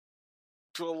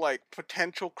the like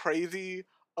potential crazy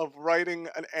of writing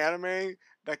an anime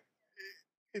that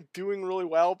is doing really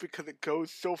well because it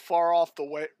goes so far off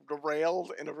the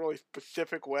rails in a really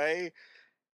specific way.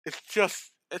 It's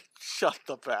just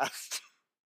the best.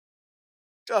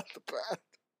 Just the best.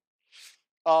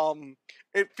 Um,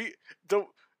 it fe-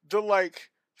 the like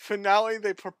finale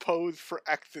they proposed for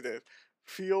Exodus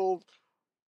feels,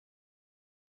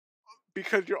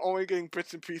 because you're only getting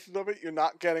bits and pieces of it. You're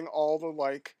not getting all the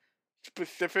like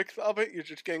specifics of it. You're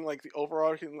just getting like the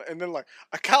overarching, and then like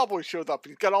a cowboy shows up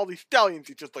and he's got all these stallions.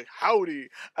 He's just like howdy,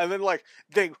 and then like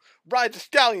they ride the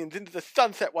stallions into the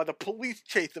sunset while the police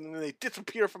chase them, and then they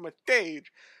disappear from a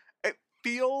stage. It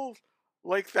feels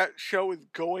like that show is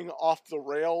going off the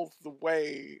rails the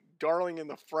way Darling in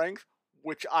the Franxx,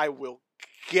 which I will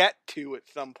get to at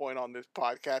some point on this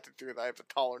podcast as soon as I have the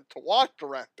tolerance to watch the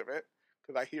rest of it,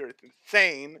 because I hear it's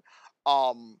insane.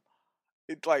 Um,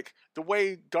 it's like the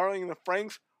way Darling in the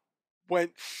Franxx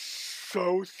went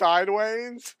so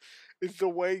sideways is the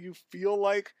way you feel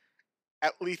like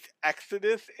at least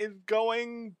Exodus is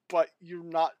going, but you're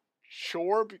not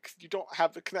sure because you don't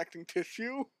have the connecting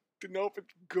tissue to know if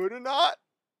it's good or not.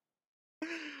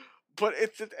 but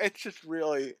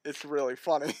it's really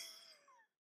funny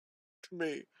to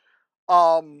me.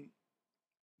 Um,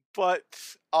 but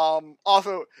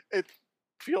also it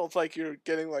feels like you're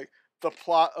getting like the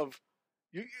plot of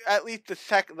you, at least the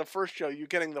first show, you're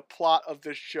getting the plot of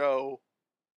this show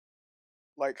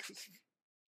like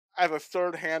as a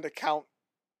third hand account,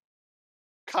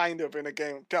 kind of in a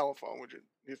game of telephone, which is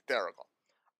hysterical.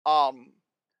 Um,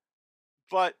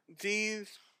 but these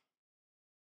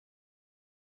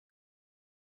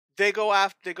they go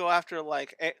after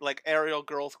like Aerial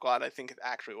Girl Squad, I think is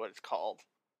actually what it's called.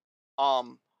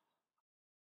 Um,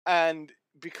 and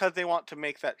because they want to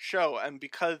make that show, and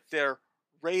because their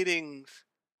ratings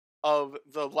of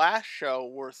the last show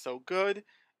were so good,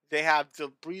 they have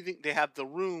the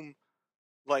room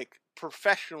like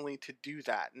professionally to do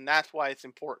that, and that's why it's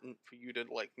important for you to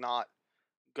like not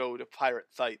go to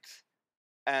pirate sites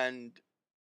and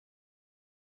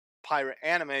pirate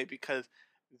anime, because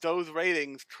those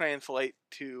ratings translate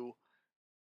to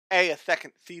a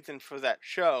second season for that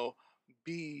show,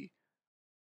 b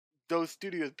those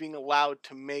studios being allowed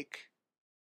to make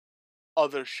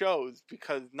other shows,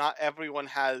 because not everyone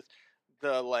has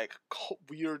the like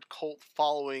weird cult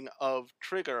following of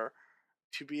Trigger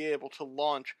to be able to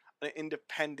launch an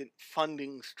independent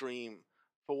funding stream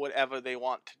for whatever they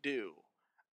want to do.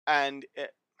 And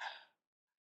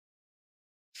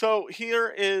so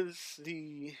here is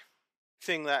the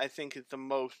thing that I think is the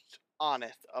most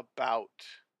honest about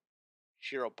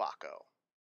Shirobako.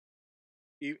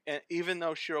 Even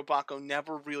though Shirobako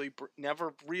never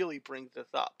really brings this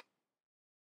up,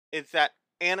 is that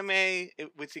anime,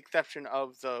 with the exception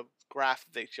of the graph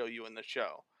they show you in the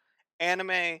show,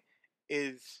 anime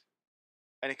is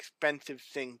an expensive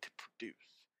thing to produce.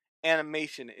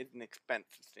 Animation is an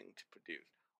expensive thing to produce.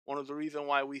 One of the reasons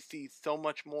why we see so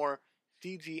much more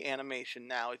CG animation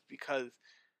now is because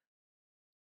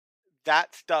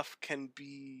that stuff can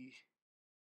be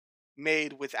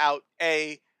made without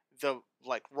the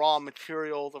like raw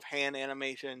materials of hand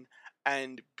animation,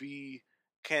 and b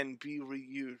can be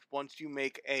reused once you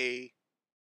make a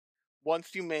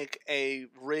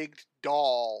rigged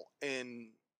doll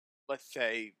in, let's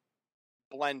say,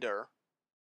 Blender,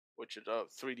 which is a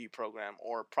 3D program,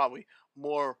 or probably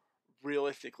more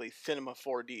realistically Cinema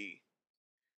 4D.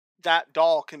 That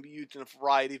doll can be used in a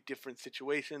variety of different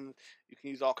situations. You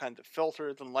can use all kinds of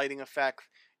filters and lighting effects.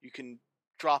 You can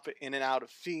drop it in and out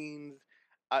of scenes.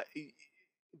 Uh,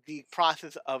 the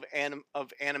process of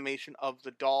animation of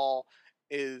the doll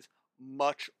is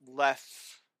much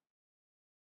less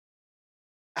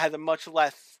has a much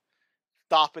less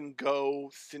stop and go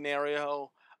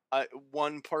scenario.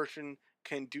 One person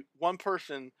one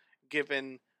person,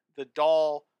 given the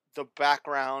doll, the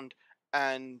background,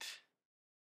 and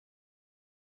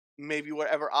maybe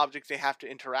whatever objects they have to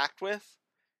interact with,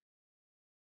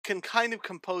 can kind of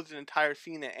compose an entire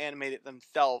scene and animate it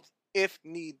themselves if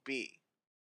need be.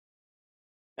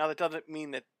 Now that doesn't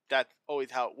mean that that's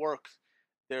always how it works.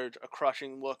 There's a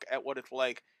crushing look at what it's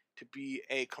like to be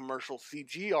a commercial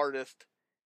CG artist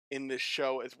in this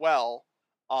show as well,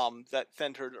 that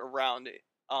centered around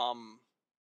um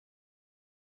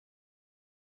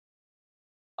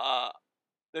uh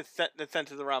that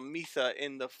centers around Misa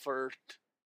in the first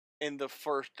in the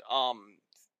first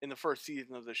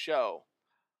season of the show.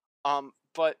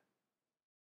 But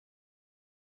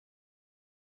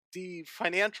the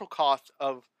financial cost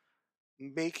of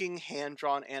making hand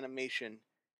drawn animation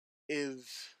is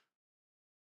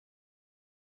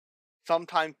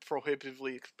sometimes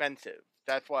prohibitively expensive.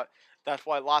 That's why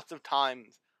lots of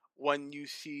times when you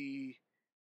see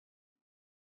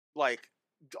like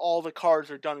all the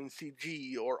cars are done in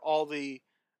CG, or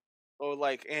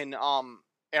like in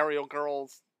Aerial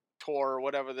Girls Tour, or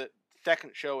whatever the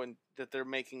second show that they're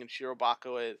making in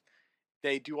Shirobako is,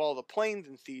 they do all the planes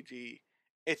in CG.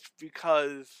 It's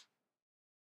because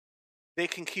they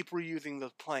can keep reusing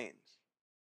those planes.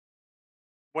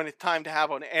 When it's time to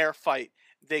have an air fight,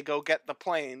 they go get the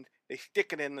plane, they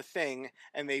stick it in the thing,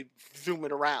 and they zoom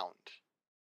it around.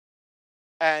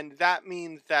 And that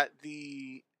means that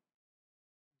they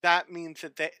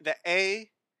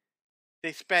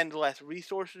spend less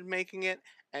resources making it,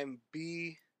 and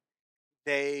b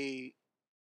they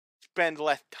spend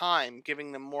less time,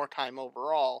 giving them more time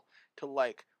overall to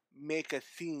like make a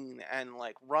scene and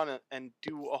like run it and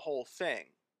do a whole thing.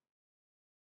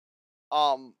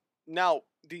 Um, Now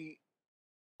the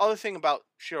other thing about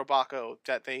Shirobako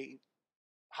that they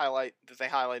highlight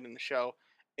in the show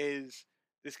is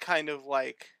this kind of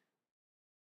like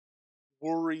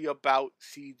worry about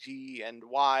CG, and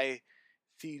why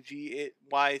CG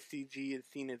is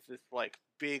seen as this like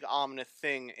big ominous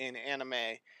thing in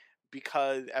anime,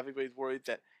 because everybody's worried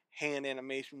that hand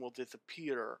animation will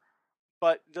disappear.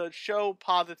 But the show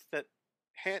posits that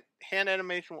hand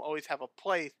animation will always have a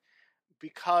place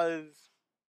because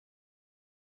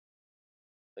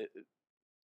uh,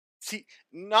 see,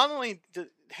 not only does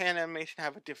hand animation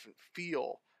have a different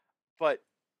feel, but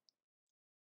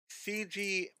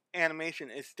CG animation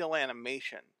is still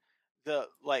animation. The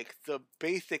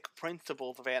basic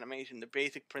principles of animation, the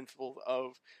basic principles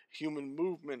of human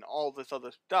movement, all this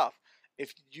other stuff.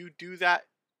 If you do that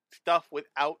stuff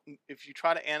without, if you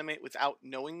try to animate without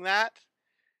knowing that,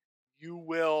 you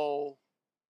will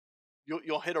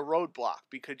you'll hit a roadblock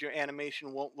because your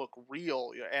animation won't look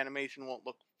real. Your animation won't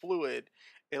look fluid.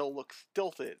 It'll look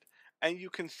stilted, and you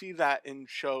can see that in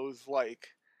shows like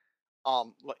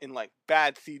in like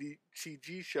bad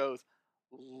CG shows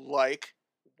like,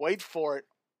 wait for it,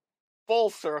 Full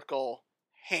Circle,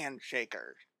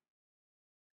 Handshakers.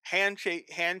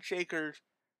 Handshakers'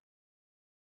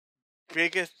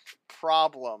 biggest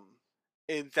problem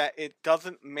is that it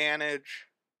doesn't manage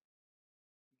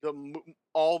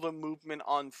all the movement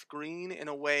on screen in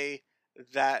a way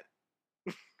that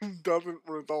doesn't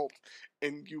result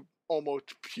in you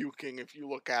almost puking if you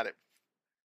look at it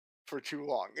for too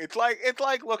long. It's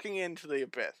like looking into the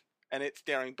abyss and it's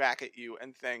staring back at you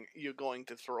and saying you're going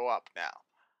to throw up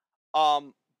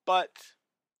now. But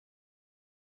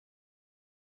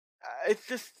it's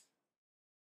just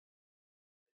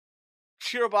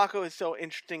Shirobako is so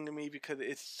interesting to me because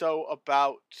it's so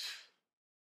about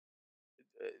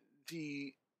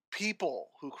the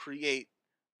people who create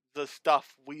the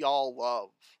stuff we all love.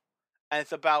 And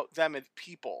it's about them as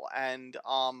people. And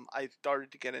I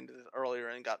started to get into this earlier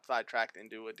and got sidetracked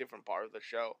into a different part of the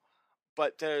show.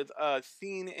 But there's a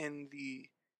scene in the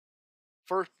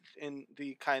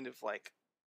kind of like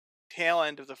tail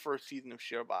end of the first season of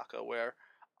Shirobako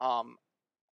um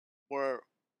where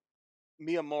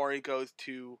Miyamori goes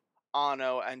to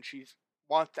Ano and she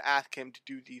wants to ask him to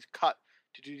do these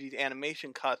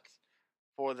animation cuts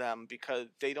for them because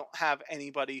they don't have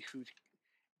anybody who's,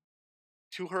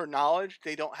 to her knowledge,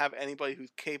 they don't have anybody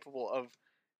who's capable of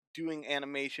doing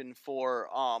animation for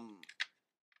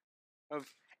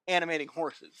of animating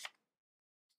horses.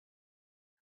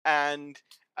 And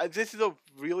this is a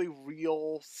really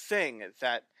real thing, is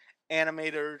that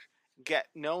animators get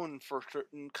known for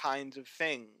certain kinds of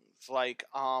things, like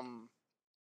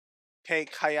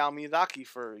take Hayao Miyazaki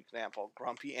for example,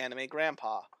 Grumpy Anime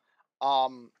Grandpa.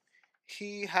 um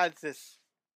he has this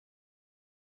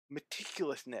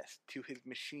meticulousness to his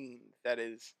machine that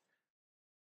is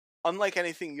unlike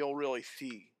anything you'll really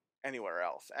see anywhere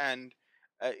else. And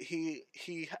he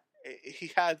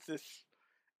has this.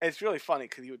 It's really funny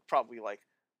because he would probably like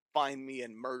find me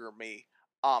and murder me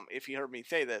if he heard me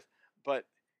say this. But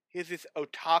he has this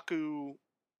otaku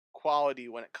quality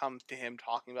when it comes to him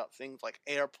talking about things like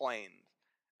airplanes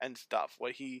and stuff,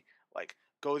 where he like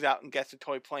goes out and gets a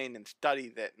toy plane and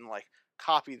studies it and like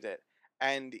copies it,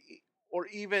 and or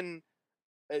even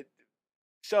uh,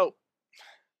 so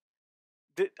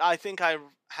I think I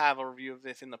have a review of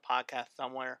this in the podcast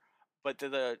somewhere, but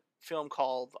there's a film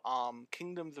called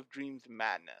Kingdoms of Dreams and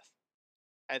Madness.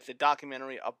 And it's a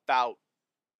documentary about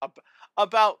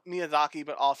Miyazaki,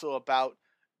 but also about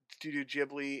Studio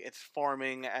Ghibli, its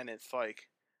forming, and its like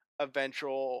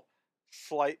eventual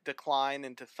slight decline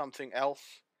into something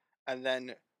else, and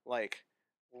then like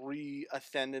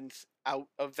reascendance out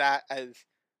of that as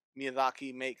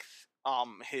Miyazaki makes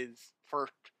his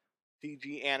first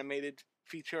CG animated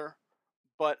feature.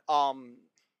 But uh,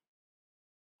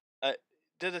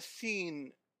 there's a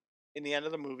scene in the end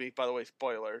of the movie, by the way,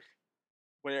 spoilers,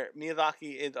 where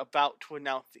Miyazaki is about to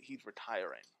announce that he's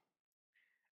retiring.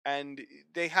 And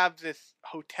they have this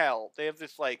hotel. They have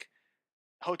this like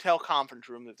hotel conference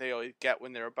room that they always get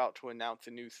when they're about to announce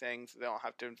a new thing, so they don't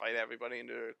have to invite everybody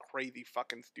into a crazy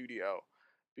fucking studio,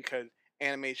 because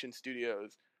animation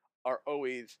studios are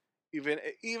always, even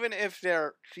if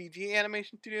they're CG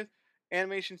animation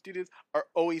studios are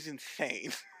always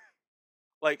insane.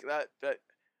 Like that uh,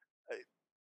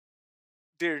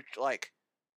 there's like,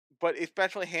 but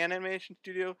especially hand animation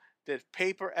studio, there's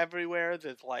paper everywhere.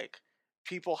 There's like,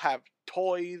 people have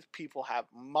toys, people have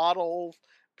models,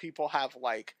 people have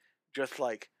like just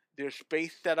like their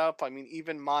space set up. I mean,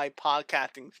 even my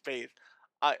podcasting space,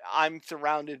 I'm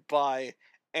surrounded by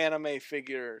anime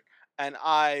figures, and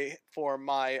I, for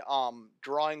my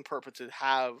drawing purposes,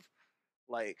 have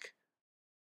like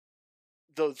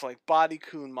those like body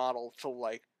coon models to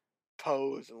like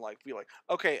pose and like be like,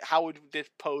 okay, how would this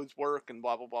pose work and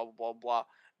blah blah blah blah blah blah.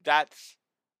 That's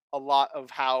a lot of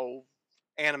how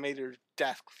animators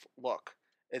desks look,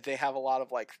 is they have a lot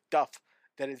of like stuff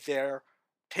that is there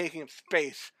taking up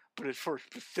space, but it's for a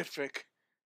specific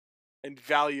and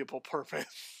valuable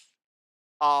purpose.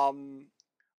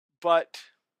 But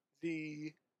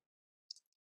the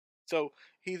so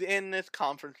he's in this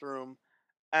conference room,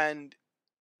 and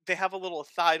they have a little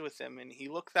aside with him, and he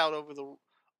looks out over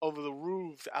the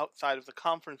roofs outside of the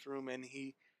conference room, and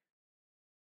he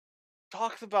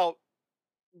talks about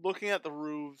looking at the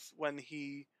roofs when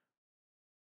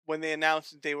they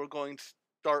announced that they were going to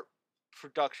start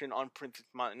production on Princess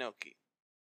Mononoke.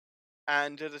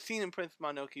 And there's a scene in Princess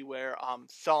Mononoke where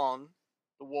Song,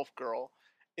 the wolf girl,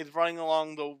 is running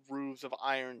along the roofs of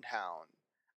Irontown,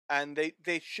 and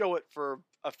they show it for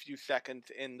a few seconds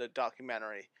in the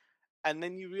documentary, and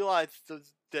then you realize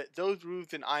that those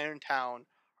roofs in Irontown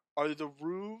are the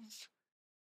roofs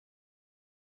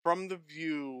from the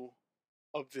view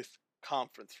of this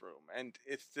conference room, and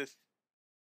it's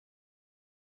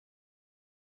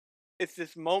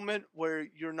this moment where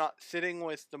you're not sitting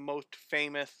with the most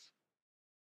famous,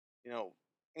 you know,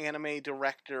 anime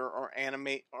director or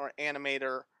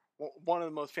animator, one of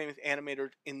the most famous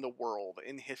animators in the world,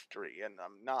 in history, and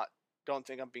don't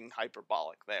think I'm being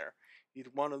hyperbolic there. He's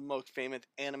one of the most famous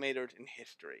animators in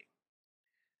history.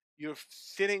 You're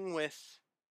sitting with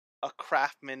a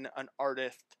craftsman, an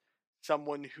artist,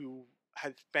 someone who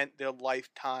has spent their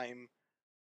lifetime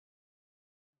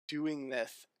doing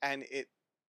this, and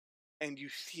you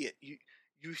see it.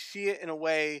 You see it in a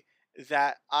way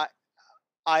that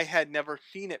I had never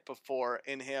seen it before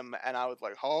in him, and I was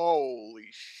like, holy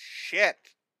shit.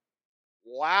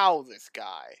 Wow, this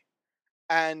guy.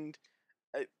 And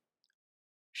uh,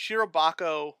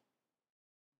 Shirobako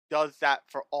does that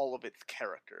for all of its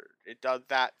characters. It does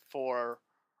that all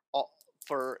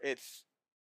for its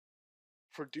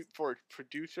for its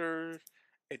producers.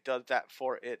 It does that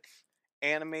for its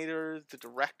animators, the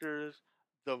directors,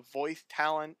 the voice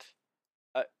talent.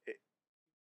 Uh, it,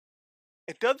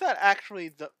 it does that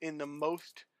actually in the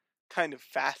most kind of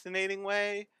fascinating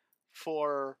way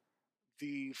for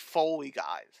the Foley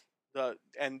guys.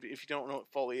 And if you don't know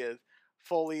what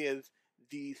Foley is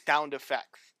the sound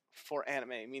effects for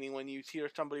anime. Meaning when you hear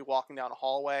somebody walking down a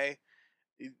hallway,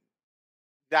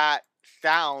 that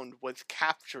sound was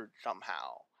captured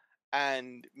somehow,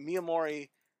 and Miyamori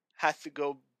has to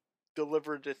go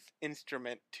deliver this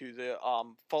instrument to the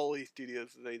Foley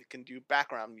studios so they can do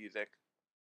background music,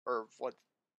 or what's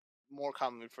more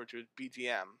commonly referred to as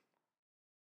BGM.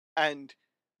 And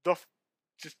the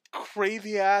just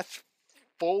crazy ass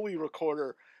Foley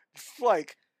recorder, it's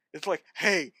like,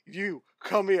 hey, you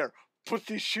come here, put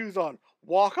these shoes on,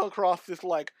 walk across this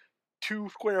like 2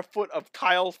 square foot of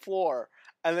tile floor,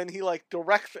 and then he like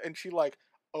directs, and she like,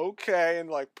 okay, and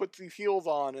like puts these heels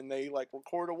on, and they like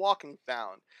record a walking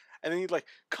sound, and then he's like,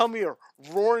 come here,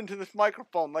 roar into this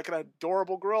microphone like an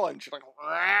adorable gorilla, and she's like,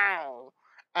 wow,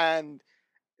 and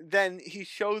then he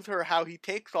shows her how he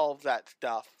takes all of that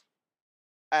stuff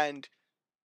and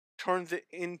turns it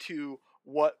into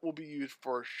what will be used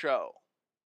for a show.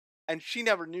 And she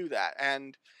never knew that.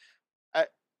 And uh,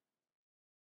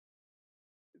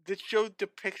 this show's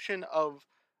depiction of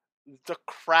the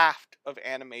craft of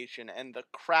animation and the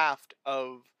craft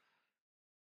of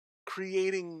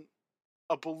creating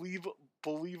a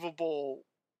believable,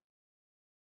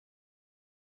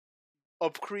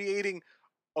 of creating,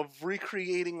 of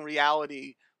recreating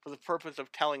reality for the purpose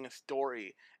of telling a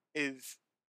story is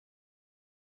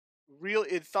real.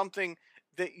 It's something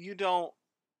that you don't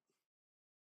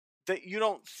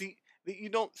see that you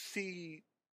don't see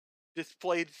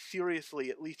displayed seriously,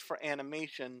 at least for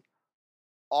animation,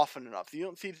 often enough. You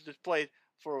don't see it displayed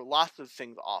for lots of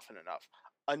things often enough.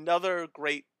 Another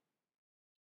great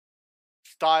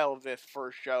style of this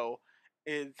first show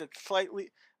is that's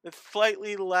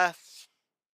slightly less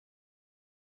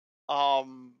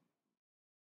um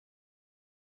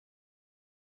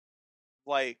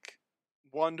like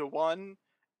 1-to-1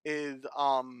 is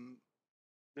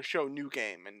the show New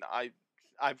Game, and I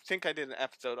think I did an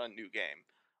episode on New Game,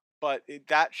 but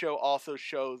that show also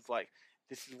shows like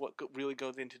this is what really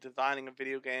goes into designing a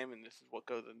video game, and this is what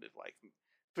goes into like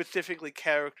specifically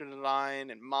character design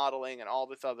and modeling and all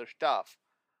this other stuff.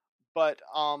 But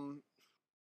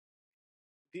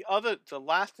the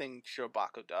last thing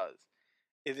Shirobako does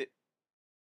is it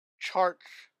charts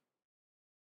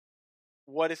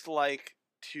what it's like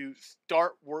to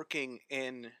start working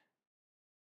in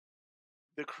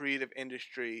the creative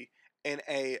industry in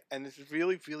and this is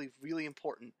really, really, really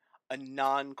important, a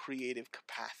non-creative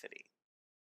capacity.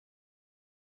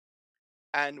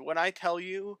 And when I tell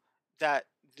you that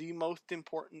the most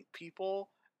important people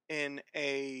in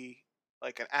an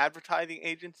advertising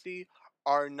agency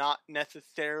are not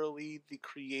necessarily the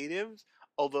creatives,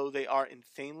 although they are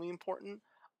insanely important,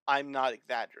 I'm not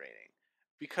exaggerating.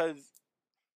 Because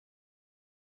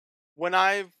when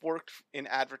I've worked in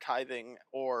advertising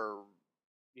or,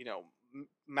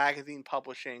 magazine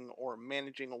publishing or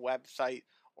managing a website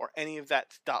or any of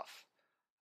that stuff,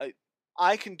 I,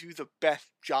 I can do the best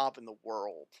job in the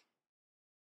world.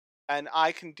 And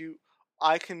I can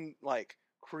like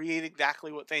create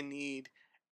exactly what they need.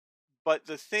 But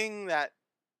the thing that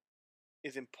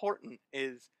is important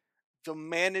is the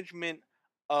management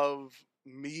of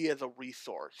me as a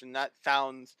resource. And that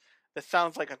sounds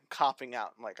like I'm copping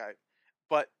out.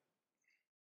 But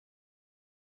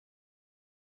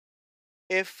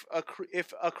if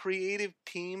a creative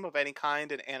team of any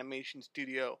kind, an animation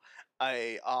studio,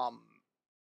 a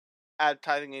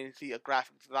advertising agency, a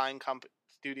graphic design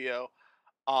studio,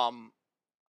 um,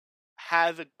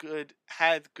 has good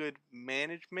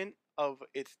management of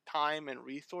its time and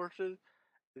resources,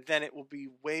 then it will be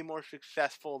way more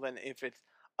successful than if it's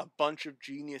a bunch of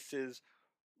geniuses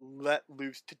let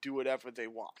loose to do whatever they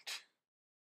want.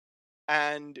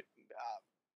 And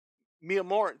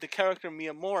Miyamori, the character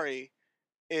Miyamori,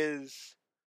 is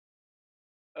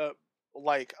uh,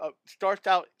 starts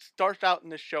out in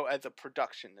the show as a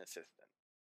production assistant,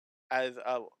 as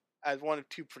a as one of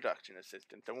two production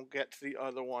assistants, and we'll get to the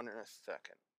other one in a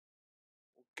second.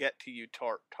 We'll get to you,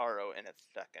 Taro, in a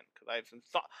second, because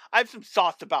I have some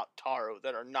thoughts about Taro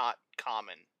that are not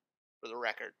common, for the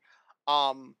record.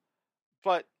 Um,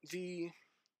 but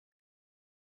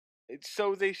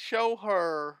so they show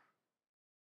her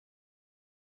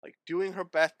like doing her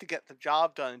best to get the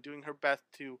job done and doing her best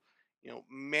to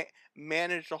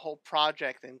manage the whole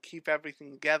project and keep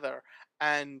everything together,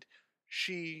 and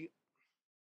she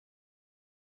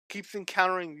keeps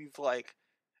encountering these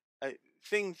uh,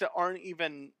 things that aren't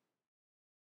even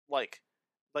like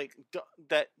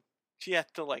that she has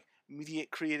to like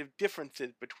mediate creative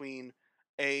differences between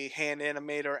a hand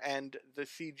animator and the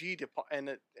CG and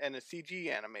a CG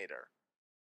animator,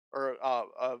 or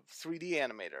a 3D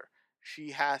animator.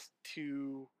 She has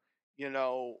to, you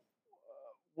know,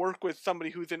 work with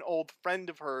somebody who's an old friend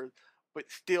of hers,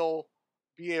 but still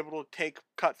be able to take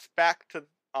cuts back to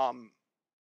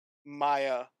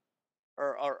Maya,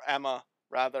 or Emma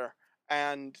rather,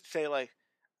 and say like,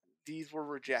 these were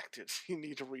rejected. You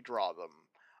need to redraw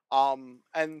them.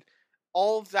 And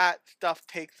all of that stuff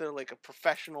takes a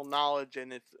professional knowledge,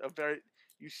 and it's a very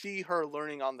you see her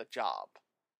learning on the job.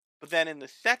 But then in the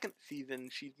second season,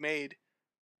 she's made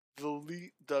the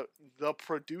lead, the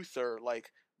producer,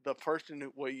 like the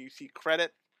person where you see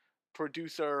credit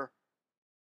producer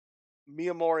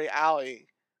Miyamori Ali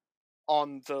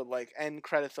on the end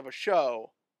credits of a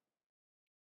show,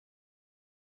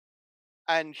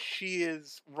 and she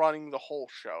is running the whole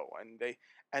show,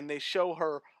 and they show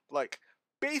her like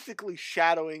basically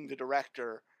shadowing the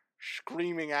director,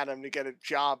 screaming at him to get a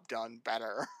job done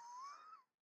better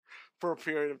for a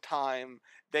period of time.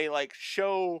 They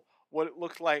show what it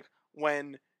looks like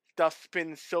when stuff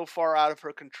spins so far out of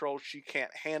her control she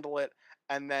can't handle it,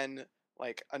 and then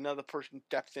another person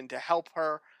steps in to help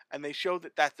her, and they show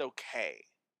that that's okay.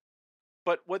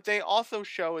 But what they also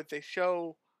show is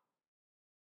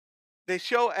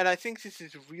and I think this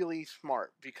is really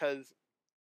smart, because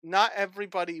not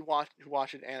everybody who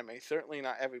watches anime, certainly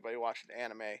not everybody who watches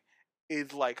anime,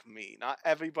 is like me. Not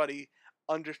everybody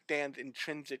understands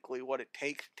intrinsically what it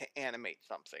takes to animate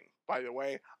something. By the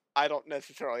way, I don't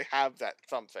necessarily have that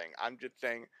something. I'm just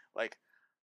saying,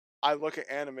 I look at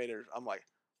animators, I'm like,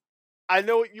 I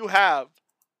know what you have.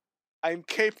 I'm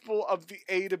capable of the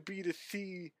A to B to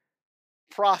C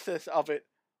process of it,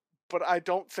 but I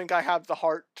don't think I have the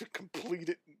heart to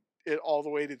complete it all the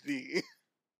way to Z.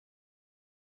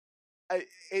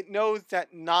 It knows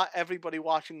that not everybody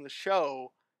watching the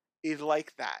show is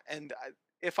like that. And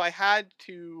if I had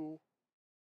to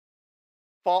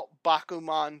fault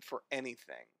Bakuman for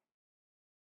anything,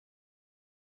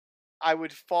 I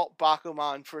would fault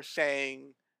Bakuman for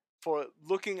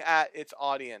looking at its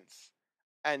audience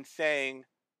and saying,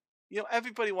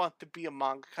 everybody wants to be a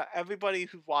mangaka. Everybody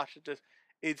who watches this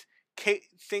is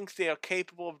thinks they are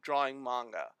capable of drawing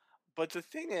manga. But the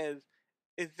thing is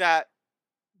that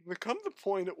there comes a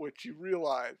point at which you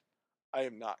realize, I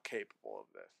am not capable of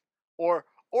this. Or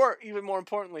even more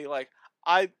importantly,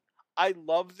 I I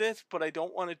love this, but I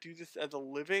don't want to do this as a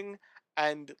living,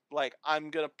 and I'm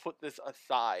gonna put this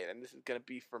aside, and this is gonna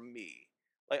be for me.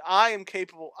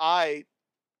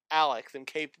 Alex, am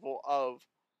capable of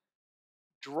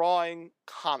drawing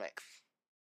comics.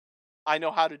 I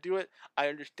know how to do it. I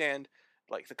understand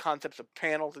the concepts of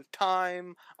panels of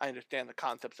time. I understand the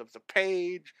concepts of the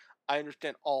page. I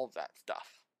understand all of that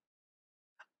stuff.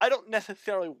 I don't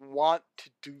necessarily want to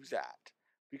do that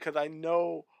because I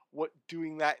know what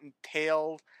doing that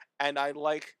entails, and I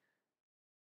like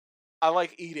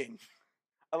eating.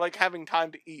 I like having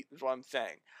time to eat, is what I'm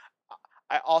saying.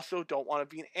 I also don't want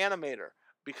to be an animator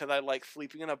because I like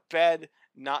sleeping in a bed,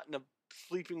 not in a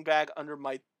sleeping bag under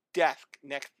my desk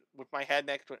next with my head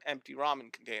next to an empty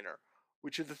ramen container,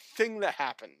 which is a thing that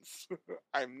happens.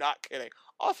 I'm not kidding.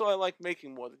 Also, I like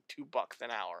making more than $2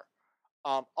 an hour.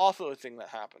 Also a thing that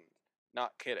happens.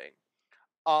 Not kidding.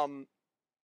 Um,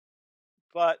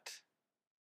 but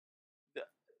the,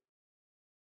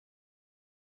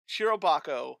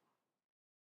 Shirobako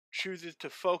chooses to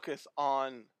focus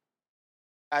on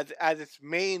as its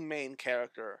main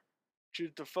character,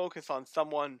 choose to focus on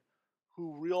someone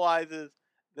who realizes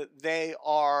that they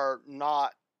are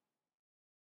not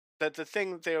that the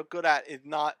thing that they are good at is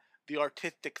not the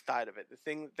artistic side of it. The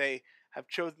thing that they have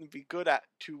chosen to be good at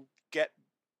get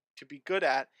to be good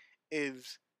at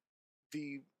is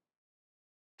the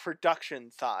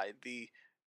production side, the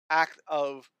act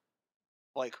of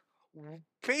like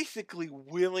basically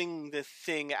willing this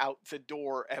thing out the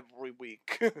door every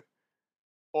week.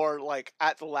 Or like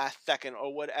at the last second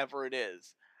or whatever it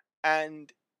is. And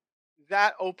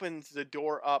that opens the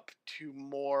door up to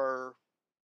more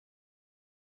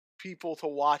people to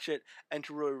watch it and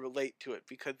to really relate to it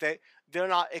because they're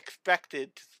not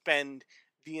expected to spend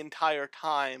the entire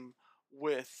time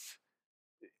with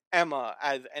Emma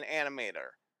as an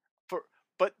animator. For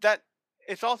but that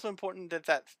it's also important that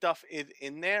that stuff is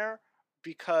in there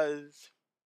because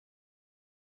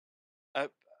uh,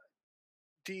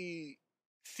 the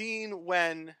scene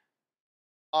when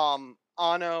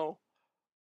Ano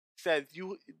says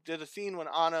you there's a scene when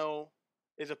Ano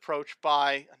is approached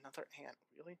by another ant.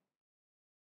 Really,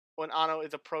 when Ano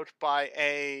is approached by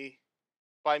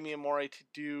Miyamori to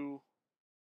do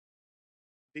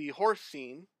the horse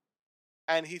scene,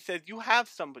 and he says you have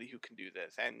somebody who can do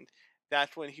this, and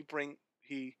that's when he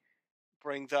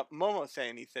brings up Momose,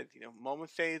 and he says, you know,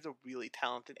 Momose is a really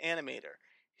talented animator.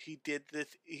 He did this.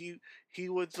 He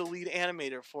was the lead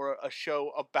animator for a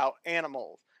show about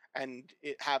animals, and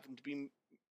it happened to be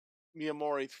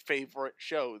Miyamori's favorite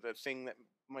show, the thing that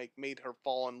like made her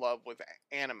fall in love with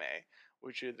anime,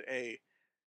 which is a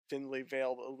thinly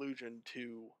veiled allusion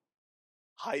to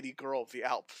Heidi Girl of the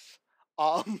Alps,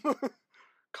 um,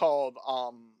 called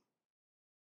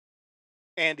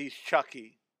Andy's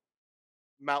Chucky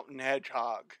Mountain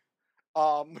Hedgehog,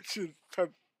 which is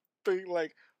they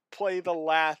like play the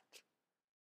last.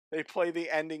 They play the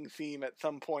ending theme at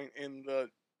some point in the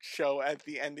show as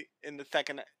the ending in the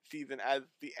second season as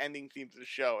the ending theme of the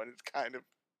show, and it's kind of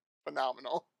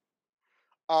phenomenal.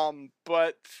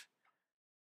 But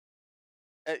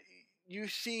uh, you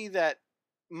see that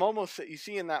Momose, you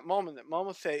see in that moment that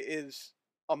Momose is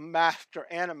a master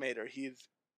animator. He's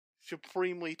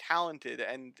supremely talented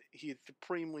and he's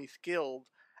supremely skilled,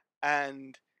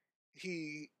 and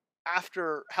he,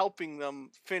 after helping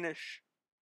them finish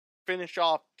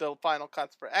off the final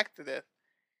cuts for Exodus,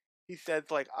 he says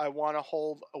like, I want to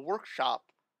hold a workshop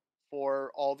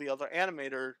for all the other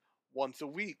animators once a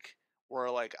week where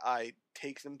like I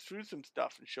take them through some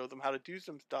stuff and show them how to do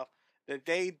some stuff that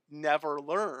they never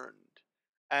learned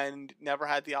and never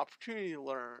had the opportunity to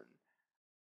learn.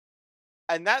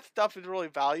 And that stuff is really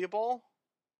valuable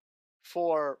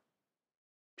for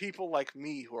people like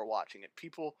me who are watching it.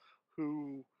 People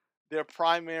who their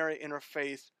primary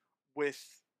interface with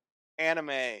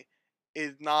anime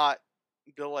is not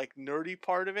the like nerdy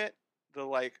part of it, the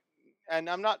like, and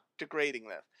I'm not degrading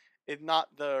this. It's not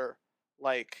the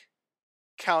like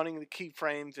counting the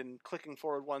keyframes and clicking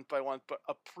forward one by one, but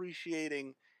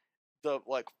appreciating the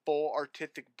like full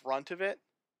artistic brunt of it.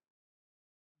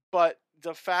 But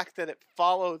the fact that it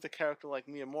follows a character like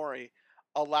Miyamori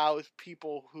allows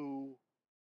people who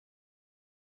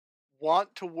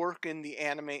want to work in the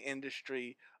anime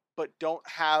industry but don't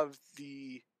have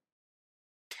the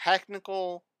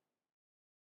technical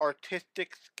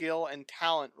artistic skill and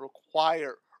talent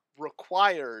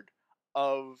required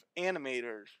of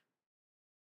animators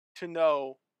to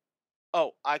know,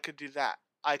 oh, I could do that.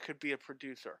 I could be a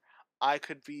producer. I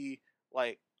could be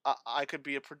like I could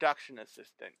be a production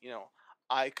assistant, you know.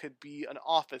 I could be an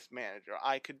office manager.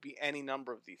 I could be any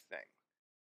number of these things.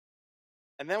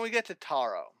 And then we get to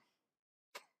Taro,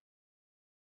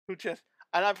 who just,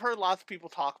 and I've heard lots of people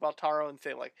talk about Taro and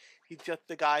say like he's just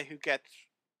the guy who gets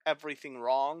everything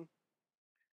wrong.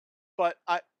 But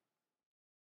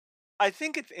I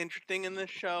think it's interesting in this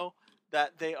show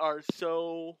that they are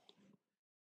so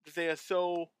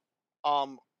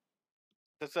um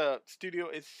that the studio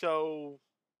is so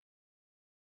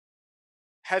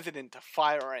hesitant to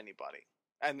fire anybody.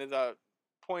 and there's a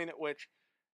point at which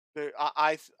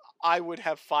I would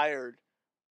have fired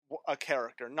a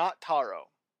character, not Taro,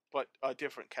 but a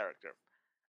different character.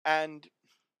 And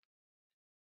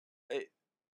it,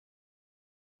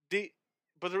 the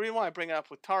but the reason why I bring it up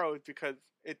with Taro is because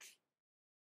it's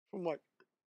from what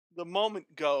the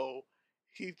moment go,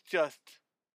 he's just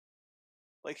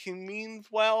like he means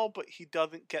well, but he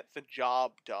doesn't get the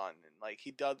job done, and like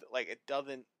he does like it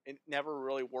never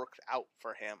really works out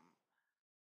for him.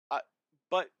 Uh,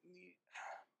 but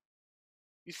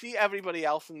you see everybody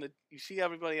else in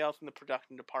the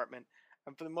production department,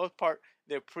 and for the most part,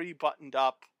 they're pretty buttoned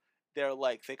up. They're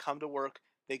like they come to work,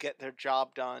 they get their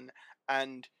job done,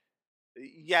 and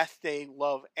yes, they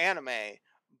love anime,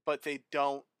 but they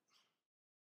don't.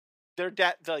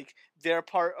 Like their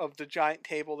part of the giant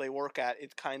table they work at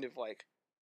is kind of like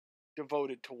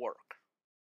devoted to work.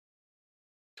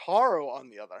 Taro,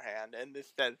 on the other hand, and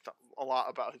this says a lot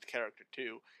about his character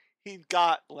too. He's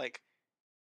got like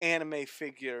anime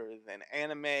figures and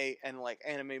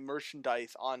anime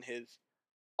merchandise on his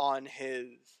on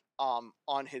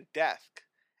his desk,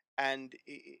 and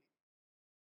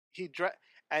he dre-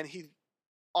 and he's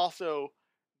also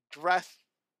dressed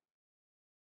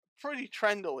pretty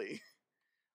trendily,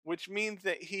 which means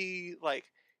that he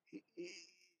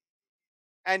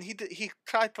and he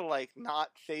tried to like not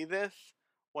say this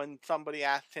when somebody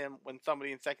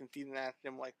in second season asked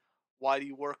him like why do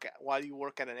you work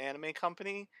at an anime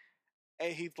company,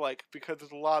 and he's like because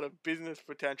there's a lot of business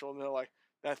potential, and they're like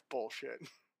that's bullshit.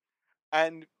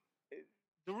 And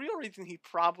the real reason he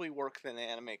probably works in an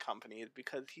anime company is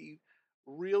because he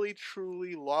really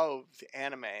truly loves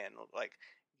anime, and like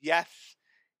yes,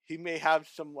 he may have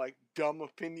some like dumb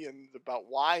opinions about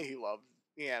why he loves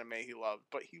the anime he loves,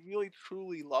 but he really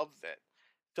truly loves it.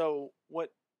 So what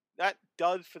that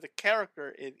does for the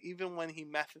character is even when he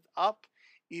messes up,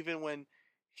 even when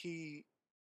he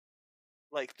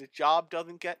like the job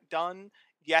doesn't get done,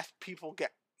 yes, people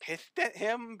get pissed at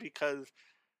him because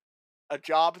a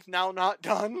job is now not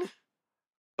done,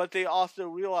 but they also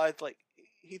realize like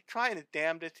he's trying his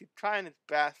damnedest, he's trying his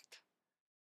best.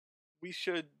 We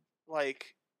should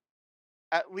like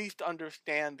at least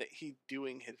understand that he's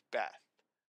doing his best.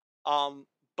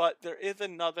 But there is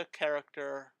another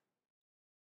character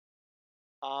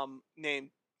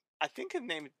named I think his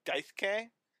name is Daisuke,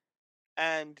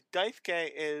 and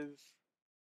Daisuke is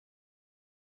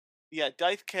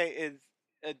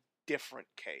a different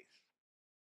case.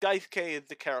 Daisuke is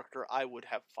the character I would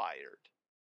have fired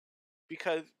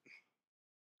because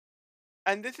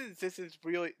and this is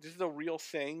a real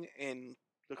thing in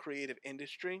the creative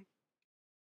industry.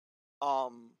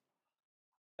 Um,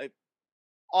 like,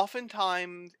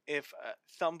 oftentimes, if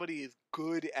somebody is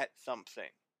good at something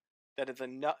that is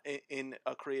enough in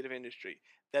a creative industry,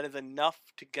 that is enough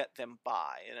to get them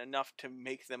by and enough to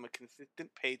make them a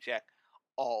consistent paycheck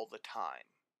all the time.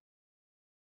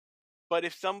 But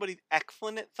if somebody's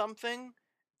excellent at something,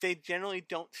 they generally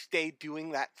don't stay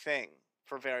doing that thing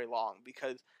for very long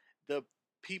because the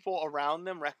people around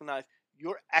them recognize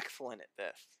you're excellent at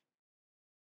this.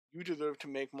 You deserve to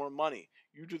make more money.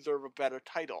 You deserve a better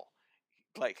title.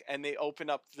 Like, and they open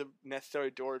up the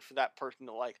necessary doors for that person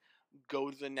to like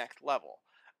go to the next level.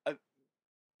 Uh,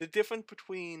 the difference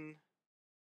between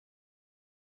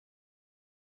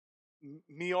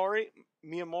Miori,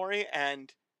 Miyamori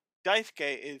and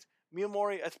Daisuke is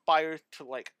Miyamori aspires to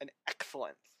like an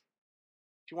excellence.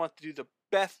 She wants to do the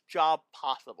best job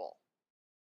possible.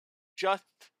 Just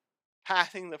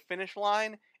passing the finish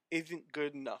line isn't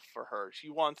good enough for her. She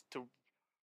wants to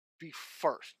be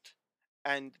first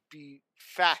and be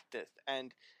fastest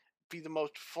and be the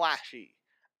most flashy.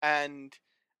 And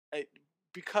it,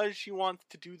 because she wants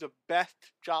to do the best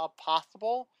job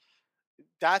possible,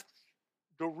 that's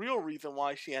the real reason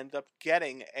why she ends up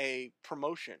getting a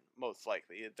promotion, most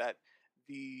likely, is that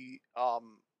the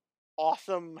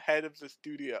awesome head of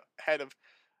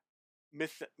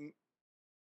Miss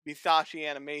Misashi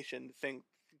Animation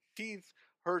sees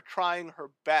her trying her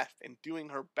best and doing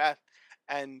her best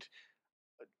and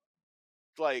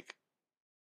like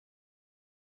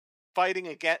fighting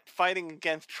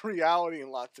against reality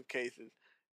in lots of cases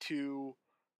to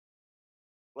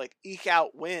like eke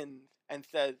out wins, and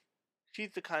says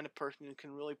she's the kind of person who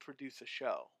can really produce a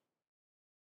show.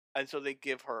 And so they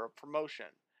give her a promotion.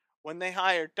 When they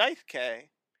hire Daisuke,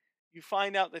 you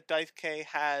find out that Daisuke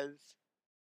has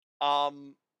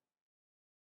um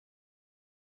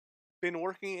been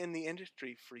working in the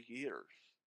industry for years.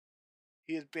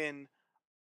 He has been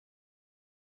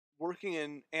working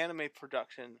in anime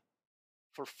production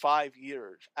for 5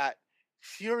 years at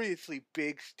seriously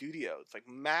big studios, like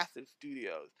massive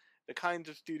studios, the kinds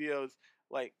of studios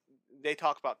like they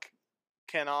talk about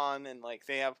canon, and like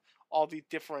they have all these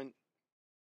different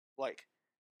like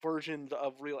versions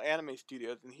of real anime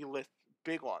studios, and he lists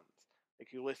big ones. Like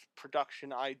he lists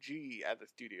Production IG as a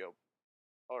studio,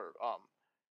 or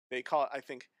they call it, I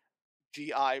think,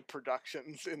 GI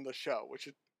Productions in the show, which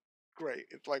is great.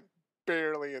 It's like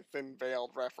barely a thin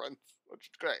veiled reference, which is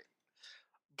great.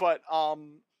 But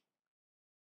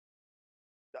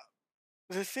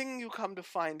the thing you come to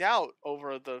find out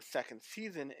over the second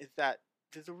season is that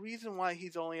there's a reason why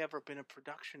he's only ever been a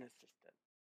production assistant.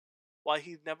 Why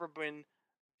he's never been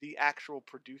the actual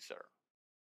producer.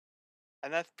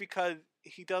 And that's because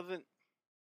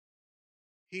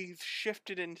he's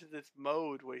shifted into this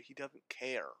mode where he doesn't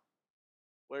care.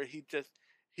 Where he's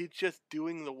just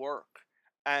doing the work.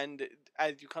 And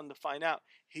as you come to find out,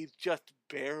 he's just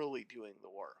barely doing the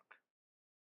work.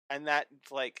 And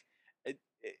that's like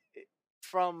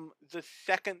from the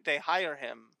second they hire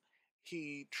him,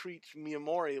 he treats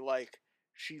Miyamori like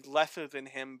she's lesser than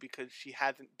him because she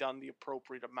hasn't done the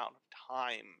appropriate amount of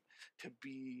time to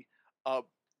be a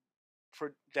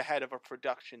the head of a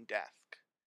production desk.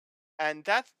 And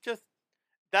that's just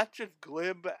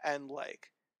glib and like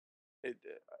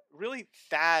really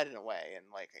sad in a way. And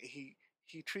like he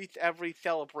treats every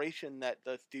celebration that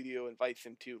the studio invites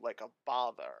him to like a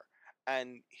bother.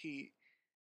 And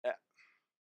uh,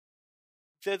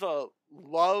 there's a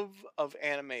love of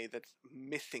anime that's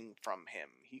missing from him.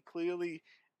 He clearly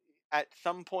at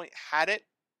some point had it,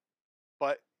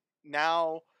 but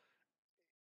now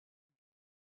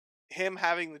him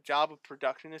having the job of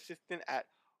production assistant at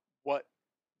what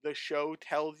the show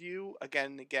tells you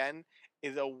again and again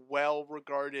is a well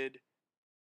regarded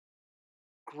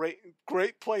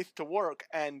great place to work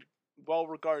and well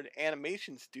regarded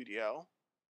animation studio.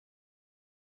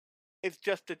 It's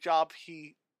just a job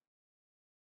he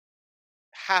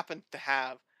happens to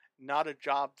have, not a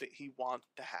job that he wants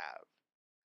to have.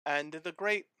 And the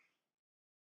great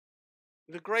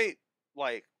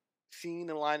like scene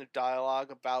and line of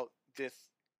dialogue about this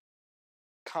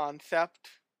concept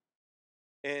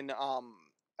in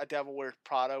A Devil Wears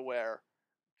Prada,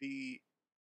 the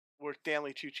where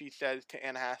Stanley Tucci says to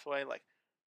Anne Hathaway, like,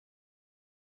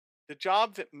 the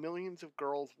job that millions of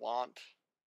girls want,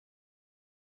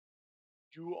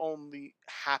 you only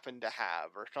happen to have,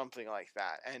 or something like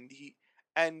that. And he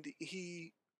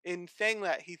in saying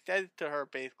that, he says to her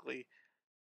basically,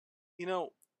 you know,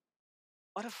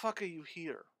 why the fuck are you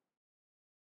here?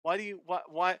 Why do you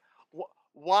why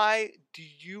do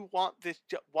you want this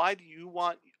why do you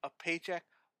want a paycheck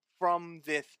from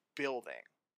this building?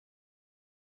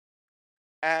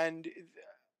 And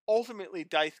ultimately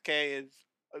Daisuke is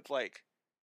like,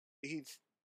 he's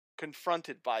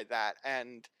confronted by that,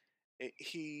 and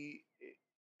he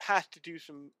has to do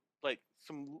some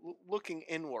looking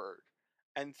inward,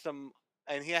 and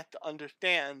he has to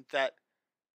understand that,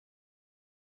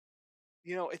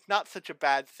 it's not such a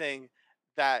bad thing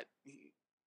that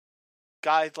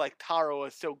guys like Taro are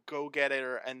so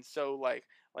go-getter and so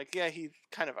yeah, he's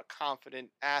kind of a confident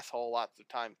asshole lots of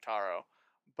times, Taro,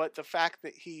 but the fact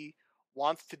that he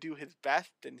wants to do his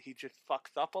best and he just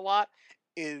fucks up a lot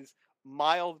is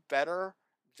miles better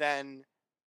than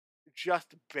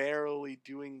just barely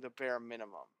doing the bare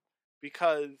minimum.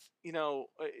 Because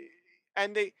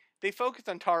and they focus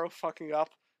on Taro fucking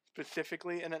up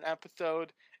specifically in an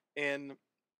episode in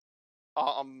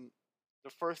um the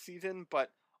first season,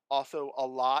 but also a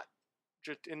lot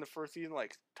just in the first season.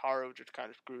 Like, Taro just kind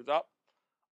of screws up.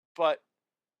 But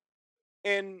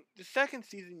in the second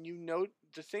season,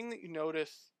 the thing that you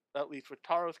notice, at least with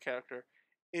Taro's character,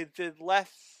 is there's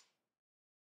less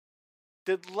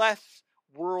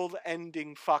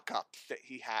world-ending fuck-ups that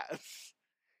he has.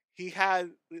 He has,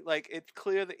 like, it's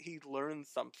clear that he learned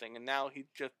something, and now he's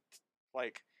just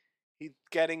like, he's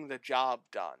getting the job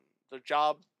done. The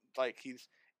job, like, he's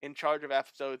in charge of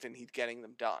episodes and he's getting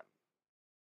them done.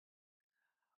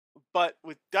 But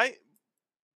with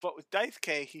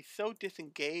Daisuke, he's so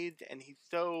disengaged and he's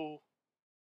so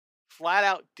flat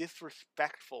out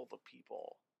disrespectful to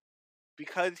people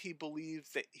because he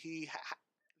believes that he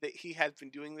has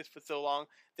been doing this for so long,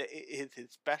 that it is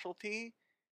his specialty,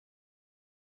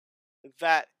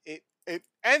 that it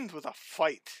ends with a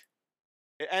fight.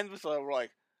 It ends with like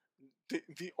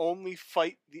the only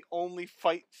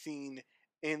fight scene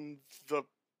in the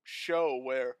show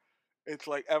where it's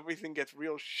like everything gets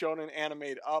real shonen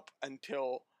animated up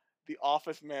until the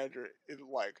office manager is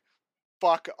like,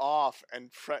 fuck off,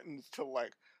 and threatens to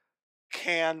like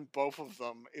can both of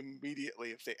them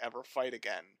immediately if they ever fight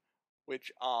again.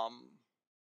 Which the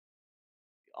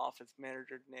office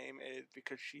manager's name is,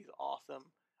 because she's awesome.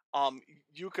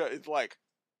 Yuka is like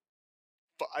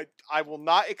I will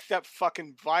not accept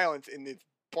fucking violence in this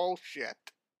bullshit.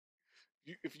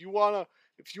 If you wanna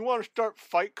start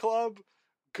Fight Club,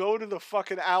 go to the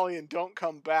fucking alley and don't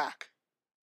come back.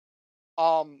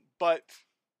 But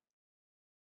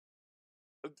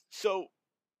so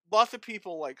lots of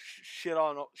people like shit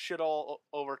all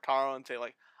over Taro and say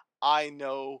like, I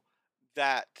know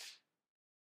that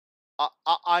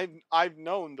I've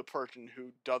known the person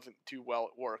who doesn't do well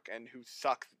at work and who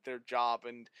sucks at their job,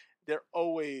 and they're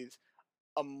always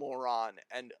a moron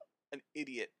and an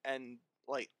idiot and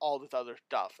like all this other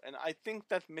stuff. And I think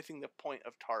that's missing the point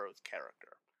of Taro's character.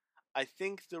 I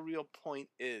think the real point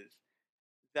is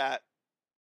that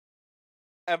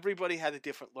everybody has a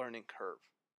different learning curve,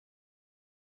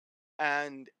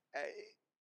 and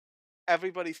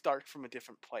everybody starts from a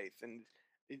different place. And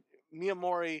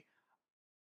Miyamori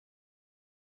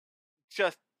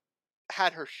just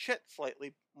had her shit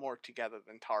slightly more together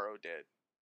than Taro did.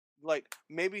 Like,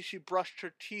 maybe she brushed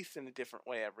her teeth in a different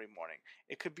way every morning.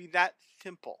 It could be that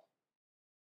simple.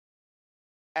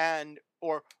 And,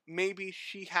 or maybe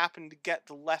she happened to get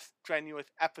the less strenuous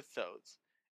episodes.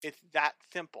 It's that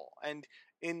simple. And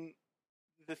in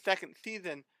the second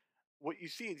season, what you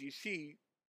see is you see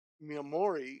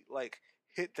Miyamori, like,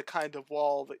 hit the kind of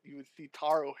wall that you would see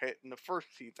Taro hit in the first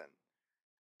season.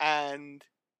 And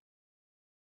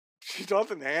she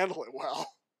doesn't handle it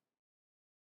well.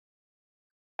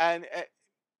 And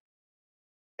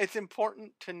it's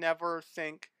important to never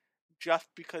think just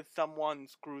because someone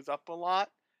screws up a lot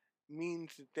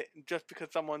means that just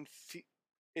because someone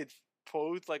is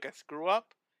posed like a screw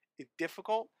up is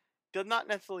difficult does not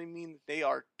necessarily mean that they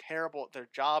are terrible at their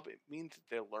job. It means that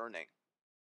they're learning.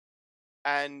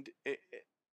 And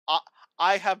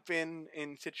I have been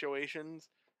in situations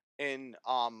in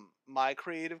my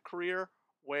creative career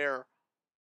where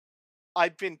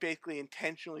I've been basically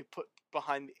intentionally put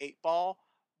behind the eight ball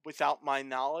without my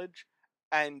knowledge,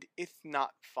 and it's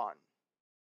not fun.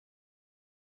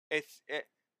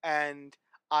 And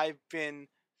I've been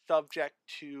subject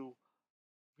to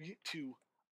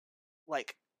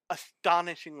like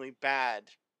astonishingly bad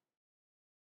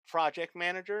project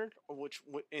managers, which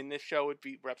in this show would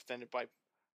be represented by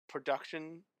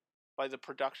production, by the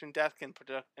production desk and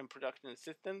production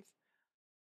assistants,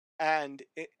 and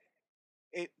it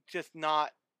just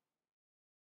not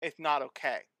it's not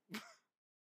okay.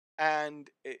 And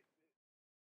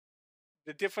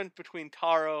the difference between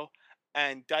Taro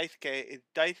and Daisuke is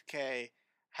Daisuke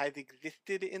has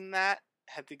existed in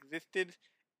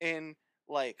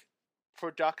like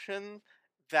production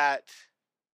that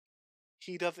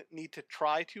he doesn't need to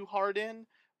try too hard in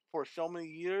for so many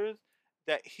years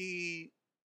that he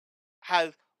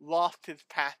has lost his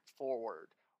path forward.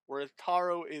 Whereas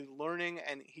Taro is learning,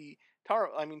 and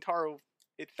Taro,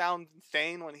 it sounds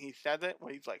insane when he says it,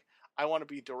 when he's like, I want to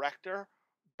be director,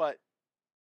 but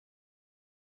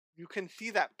you can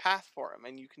see that path for him,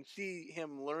 and you can see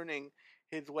him learning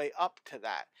his way up to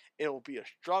that. It will be a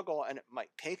struggle, and it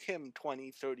might take him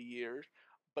 20, 30 years,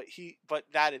 but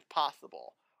that is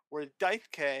possible. Whereas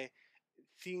Daisuke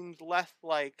seems less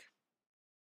like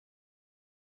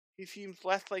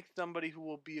somebody who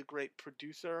will be a great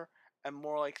producer and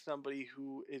more like somebody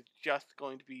who is just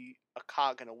going to be a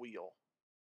cog in a wheel.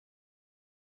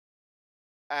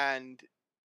 And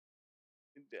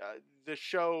the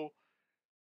show,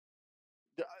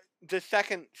 the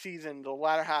second season, the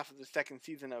latter half of the second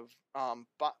season of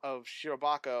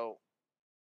Shirobako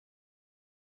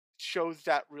shows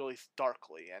that really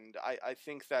starkly. And I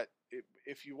think that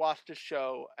if you watch the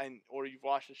show or you've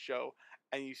watched the show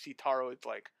and you see Taro is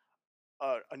like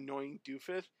a annoying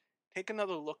doofus, take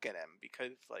another look at him,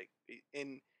 because like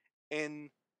in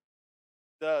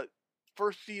the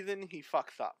first season he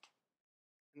fucks up.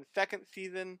 In the second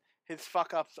season, his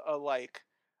fuck ups are like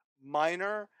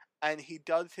minor, and he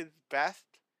does his best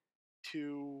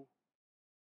to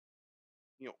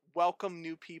welcome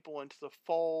new people into the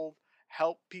fold,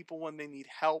 help people when they need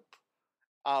help,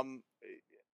 um,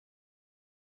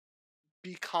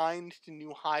 be kind to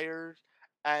new hires,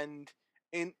 and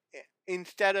in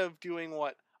instead of doing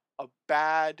what a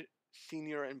bad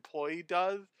senior employee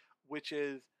does, which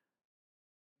is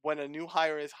when a new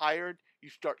hire is hired, you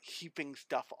start heaping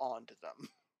stuff onto them,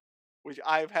 which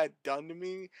I've had done to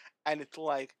me, and it's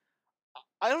like,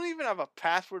 I don't even have a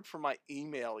password for my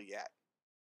email yet.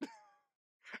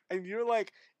 And you're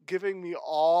like giving me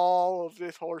all of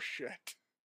this horse shit.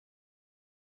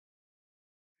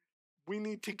 We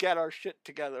need to get our shit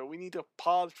together. We need to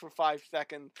pause for 5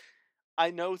 seconds.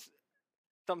 I know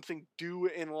something due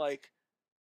in like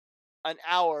an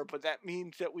hour, but that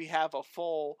means that we have a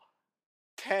full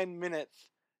 10 minutes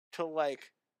to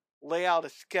like lay out a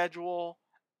schedule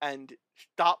and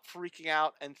stop freaking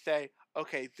out and say,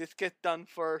 okay, this gets done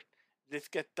first, this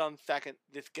gets done second,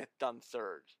 this gets done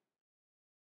third.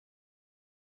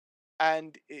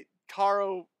 And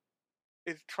Taro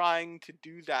is trying to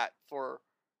do that for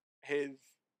his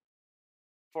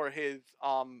for the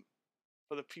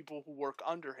people who work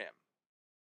under him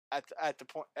at the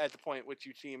point which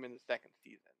you see him in the second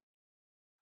season.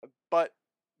 But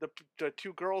the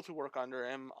two girls who work under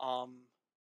him, I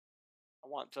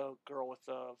want the girl with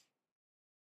the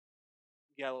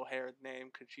yellow haired name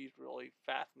because she's really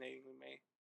fascinating to me.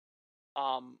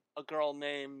 A girl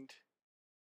named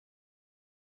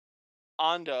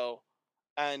Ando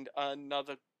and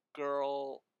another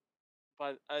girl,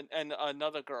 and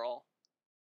another girl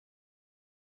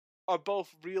are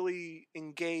both really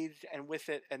engaged and with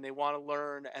it, and they want to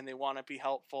learn and they want to be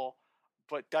helpful.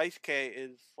 But Daisuke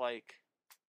is like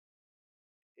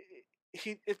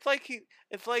it's like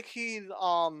he's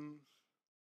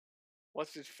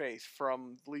what's his face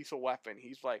from Lethal Weapon.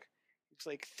 He's like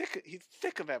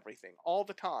sick of everything all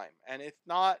the time, and it's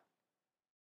not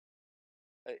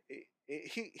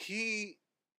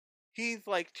he's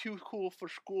like too cool for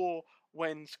school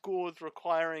when school is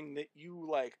requiring that you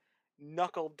like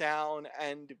knuckle down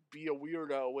and be a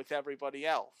weirdo with everybody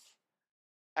else.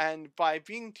 And by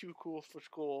being too cool for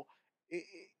school,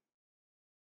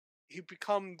 he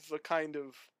becomes a kind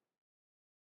of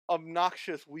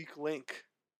obnoxious weak link,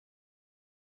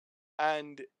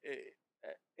 and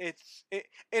it's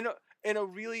in a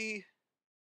really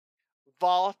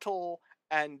volatile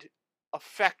and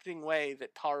affecting way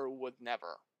that Taro would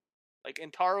never. Like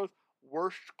in Taro's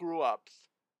worst screw ups,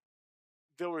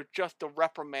 there was just a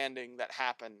reprimanding that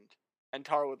happened, and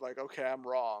Taro was like, "Okay, I'm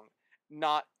wrong,"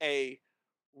 not a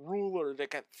ruler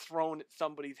that gets thrown at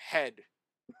somebody's head.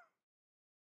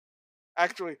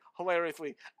 Actually,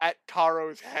 hilariously, at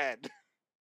Taro's head.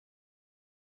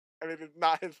 And it is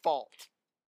not his fault.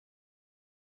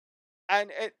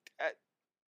 And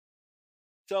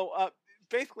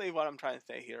basically what I'm trying to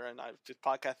say here, and this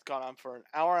podcast has gone on for an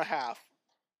hour and a half,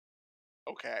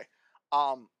 okay,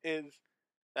 is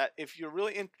that if you're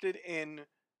really interested in,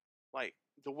 like,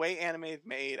 the way anime is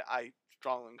made, I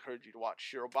strongly encourage you to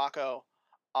watch Shirobako,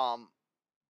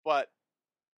 but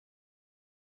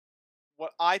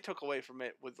what I took away from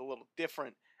it was a little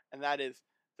different, and that is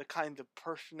the kinds of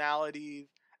personalities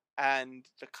and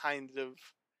the kinds of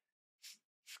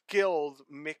skills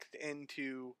mixed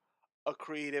into a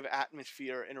creative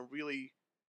atmosphere in a really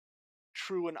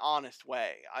true and honest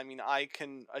way. I mean, I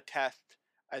can attest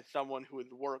as someone who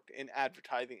has worked in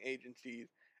advertising agencies,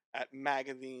 at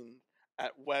magazines,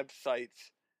 at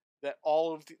websites, that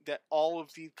all of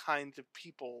these kinds of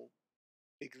people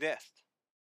exist.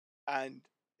 And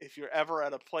if you're ever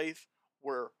at a place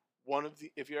where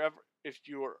if you're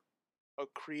a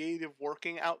creative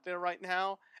working out there right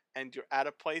now and you're at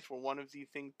a place where one of these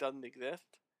things doesn't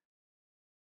exist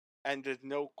and there's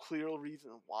no clear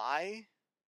reason why,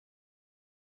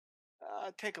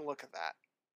 take a look at that.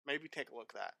 Maybe take a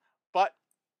look at that. But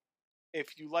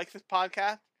if you like this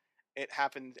podcast, it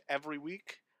happens every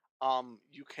week.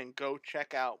 You can go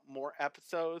check out more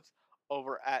episodes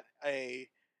over at the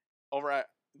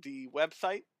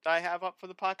website that I have up for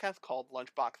the podcast called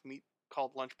Lunchbox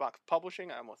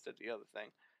Publishing. I almost said the other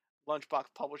thing.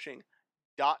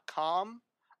 LunchboxPublishing.com.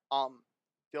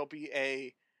 There'll be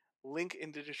a link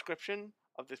in the description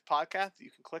of this podcast that you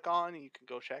can click on, and you can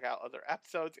go check out other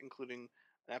episodes, including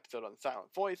an episode on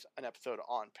Silent Voice, an episode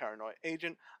on Paranoid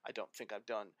Agent. I don't think I've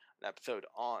done an episode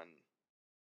on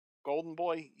Golden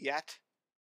Boy yet.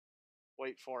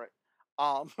 Wait for it.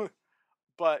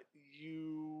 But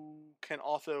you can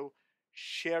also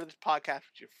share this podcast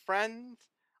with your friends.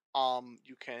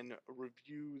 You can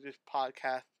review this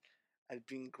podcast as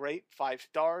being great, 5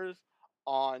 stars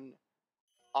on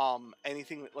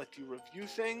anything that lets you review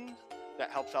things. That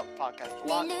helps out the podcast a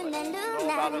lot. Let people know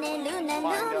about us, let people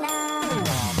find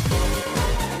us.